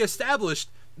already established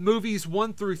movies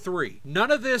 1 through 3. None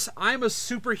of this I'm a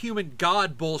superhuman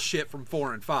god bullshit from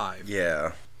 4 and 5.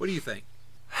 Yeah. What do you think?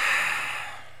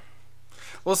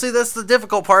 Well, see, that's the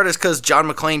difficult part is because John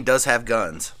McClane does have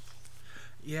guns.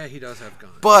 Yeah, he does have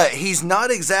guns. But he's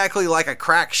not exactly like a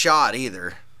crack shot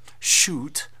either.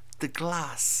 Shoot the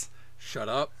glass. Shut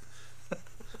up.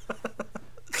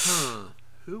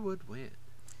 Who would win?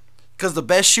 Because the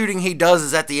best shooting he does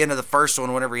is at the end of the first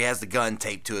one whenever he has the gun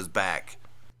taped to his back.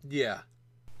 Yeah.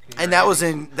 And that was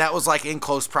like in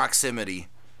close proximity.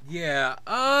 Yeah.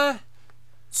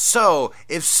 So,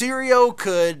 if Sirio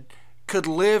could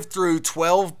live through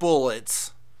 12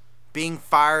 bullets being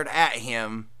fired at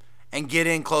him and get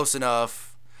in close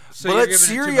enough. So but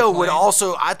Sirio would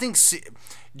also, I think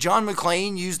John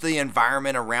McClane used the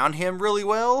environment around him really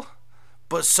well,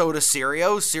 but so does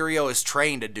Sirio. Sirio is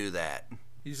trained to do that.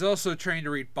 He's also trained to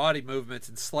read body movements,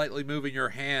 and slightly moving your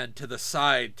hand to the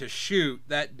side to shoot,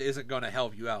 that isn't going to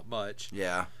help you out much.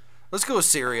 Yeah. Let's go with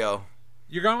Sirio.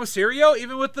 You're going with Sirio?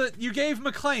 Even with you gave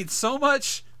McClane so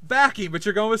much backing, but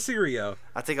you're going with Sirio.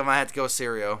 I think I might have to go with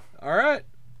Sirio. All right.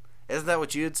 Isn't that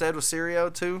what you had said with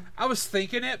Sirio, too? I was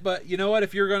thinking it, but you know what?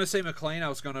 If you were going to say McClane, I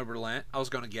was going to relent. I was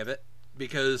going to give it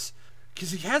because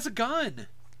he has a gun.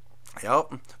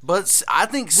 Yep. But I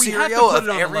think Sirio, of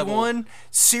everyone,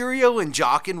 Sirio and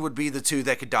Jockin would be the two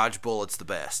that could dodge bullets the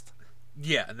best.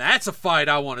 Yeah, and that's a fight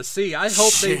I want to see. I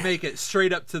hope they make it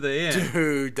straight up to the end.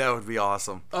 Dude, that would be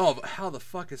awesome. Oh, but how the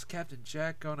fuck is Captain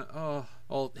Jack gonna... Oh,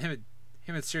 well, him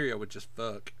and Sirio would just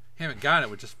fuck. Him and Guinan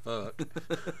would just fuck.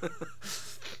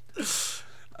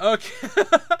 Okay.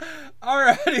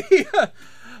 Alrighty.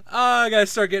 I gotta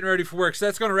start getting ready for work. So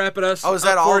that's gonna wrap it up. Oh, is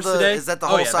that all today? Is that the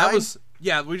whole side?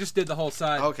 Yeah, we just did the whole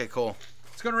side. Okay, cool.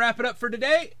 It's gonna wrap it up for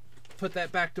today. Put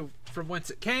that back to from whence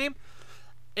it came.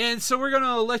 And so we're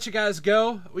gonna let you guys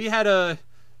go. We had a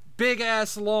big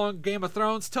ass long Game of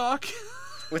Thrones talk.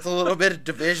 With a little bit of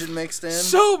Division mixed in.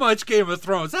 So much Game of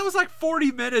Thrones. That was like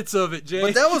 40 minutes of it, Jay.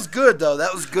 But that was good, though.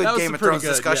 That was good Game of Thrones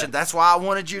discussion. Yeah. That's why I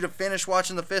wanted you to finish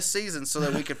watching the 5th season so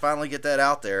that we could finally get that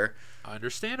out there.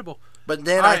 Understandable. But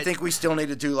then I think we still need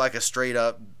to do like a straight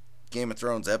up Game of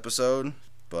Thrones episode.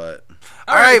 But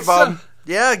all right, Bob. So,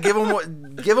 yeah, give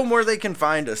them where they can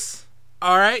find us.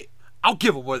 All right. I'll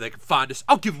give them where they can find us.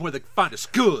 I'll give them where they can find us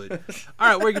good. All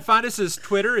right, where you can find us is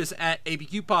Twitter is at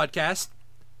ABQ Podcast.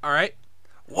 All right.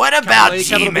 What about Gmail?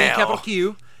 Capital B, capital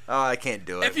Q. Oh, I can't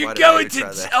do it. If you're going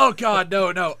to... Oh, God,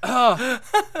 no.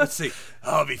 Let's see.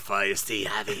 I'll be feisty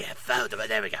having a photo, but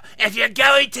there we go. If you're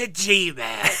going to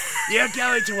Gmail, you're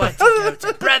going to want to go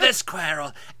to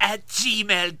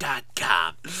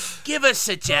brothersquirrel@gmail.com. Give us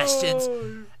suggestions.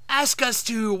 Ask us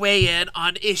to weigh in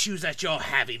on issues that you're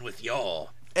having with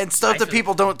your... And stuff that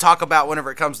people don't talk about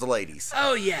whenever it comes to ladies.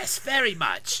 Oh, yes, very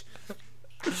much.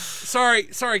 Sorry,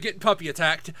 getting puppy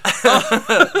attacked.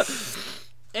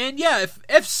 And yeah,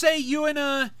 if say you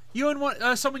and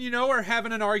someone you know are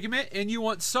having an argument and you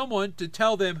want someone to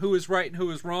tell them who is right and who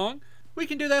is wrong, we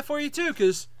can do that for you too.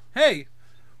 Because hey,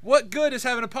 what good is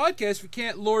having a podcast if you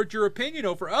can't lord your opinion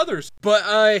over others?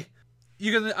 But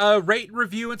you can rate and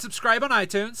review and subscribe on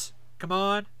iTunes. Come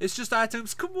on, it's just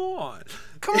iTunes. Come on.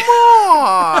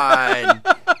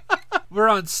 We're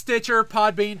on Stitcher,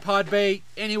 Podbean, Podbay,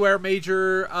 anywhere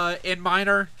major and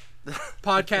minor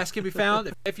podcasts can be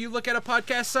found. If you look at a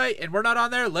podcast site and we're not on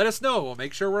there, let us know. We'll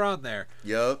make sure we're on there.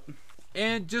 Yep.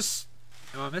 And just,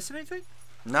 am I missing anything?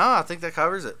 No, I think that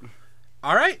covers it.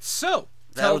 All right, so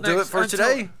that'll do it for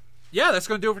today. Yeah, that's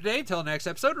going to do it for today. Until next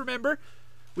episode, remember,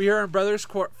 we here in Brothers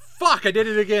Quarrel. Fuck, I did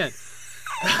it again.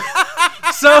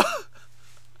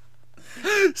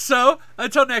 So,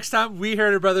 until next time, we here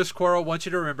at Brothers Quarrel want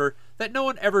you to remember that no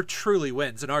one ever truly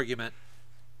wins an argument.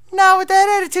 Not with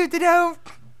that attitude, they don't.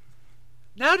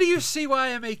 Now do you see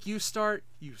why I make you start,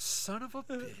 you son of a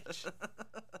bitch?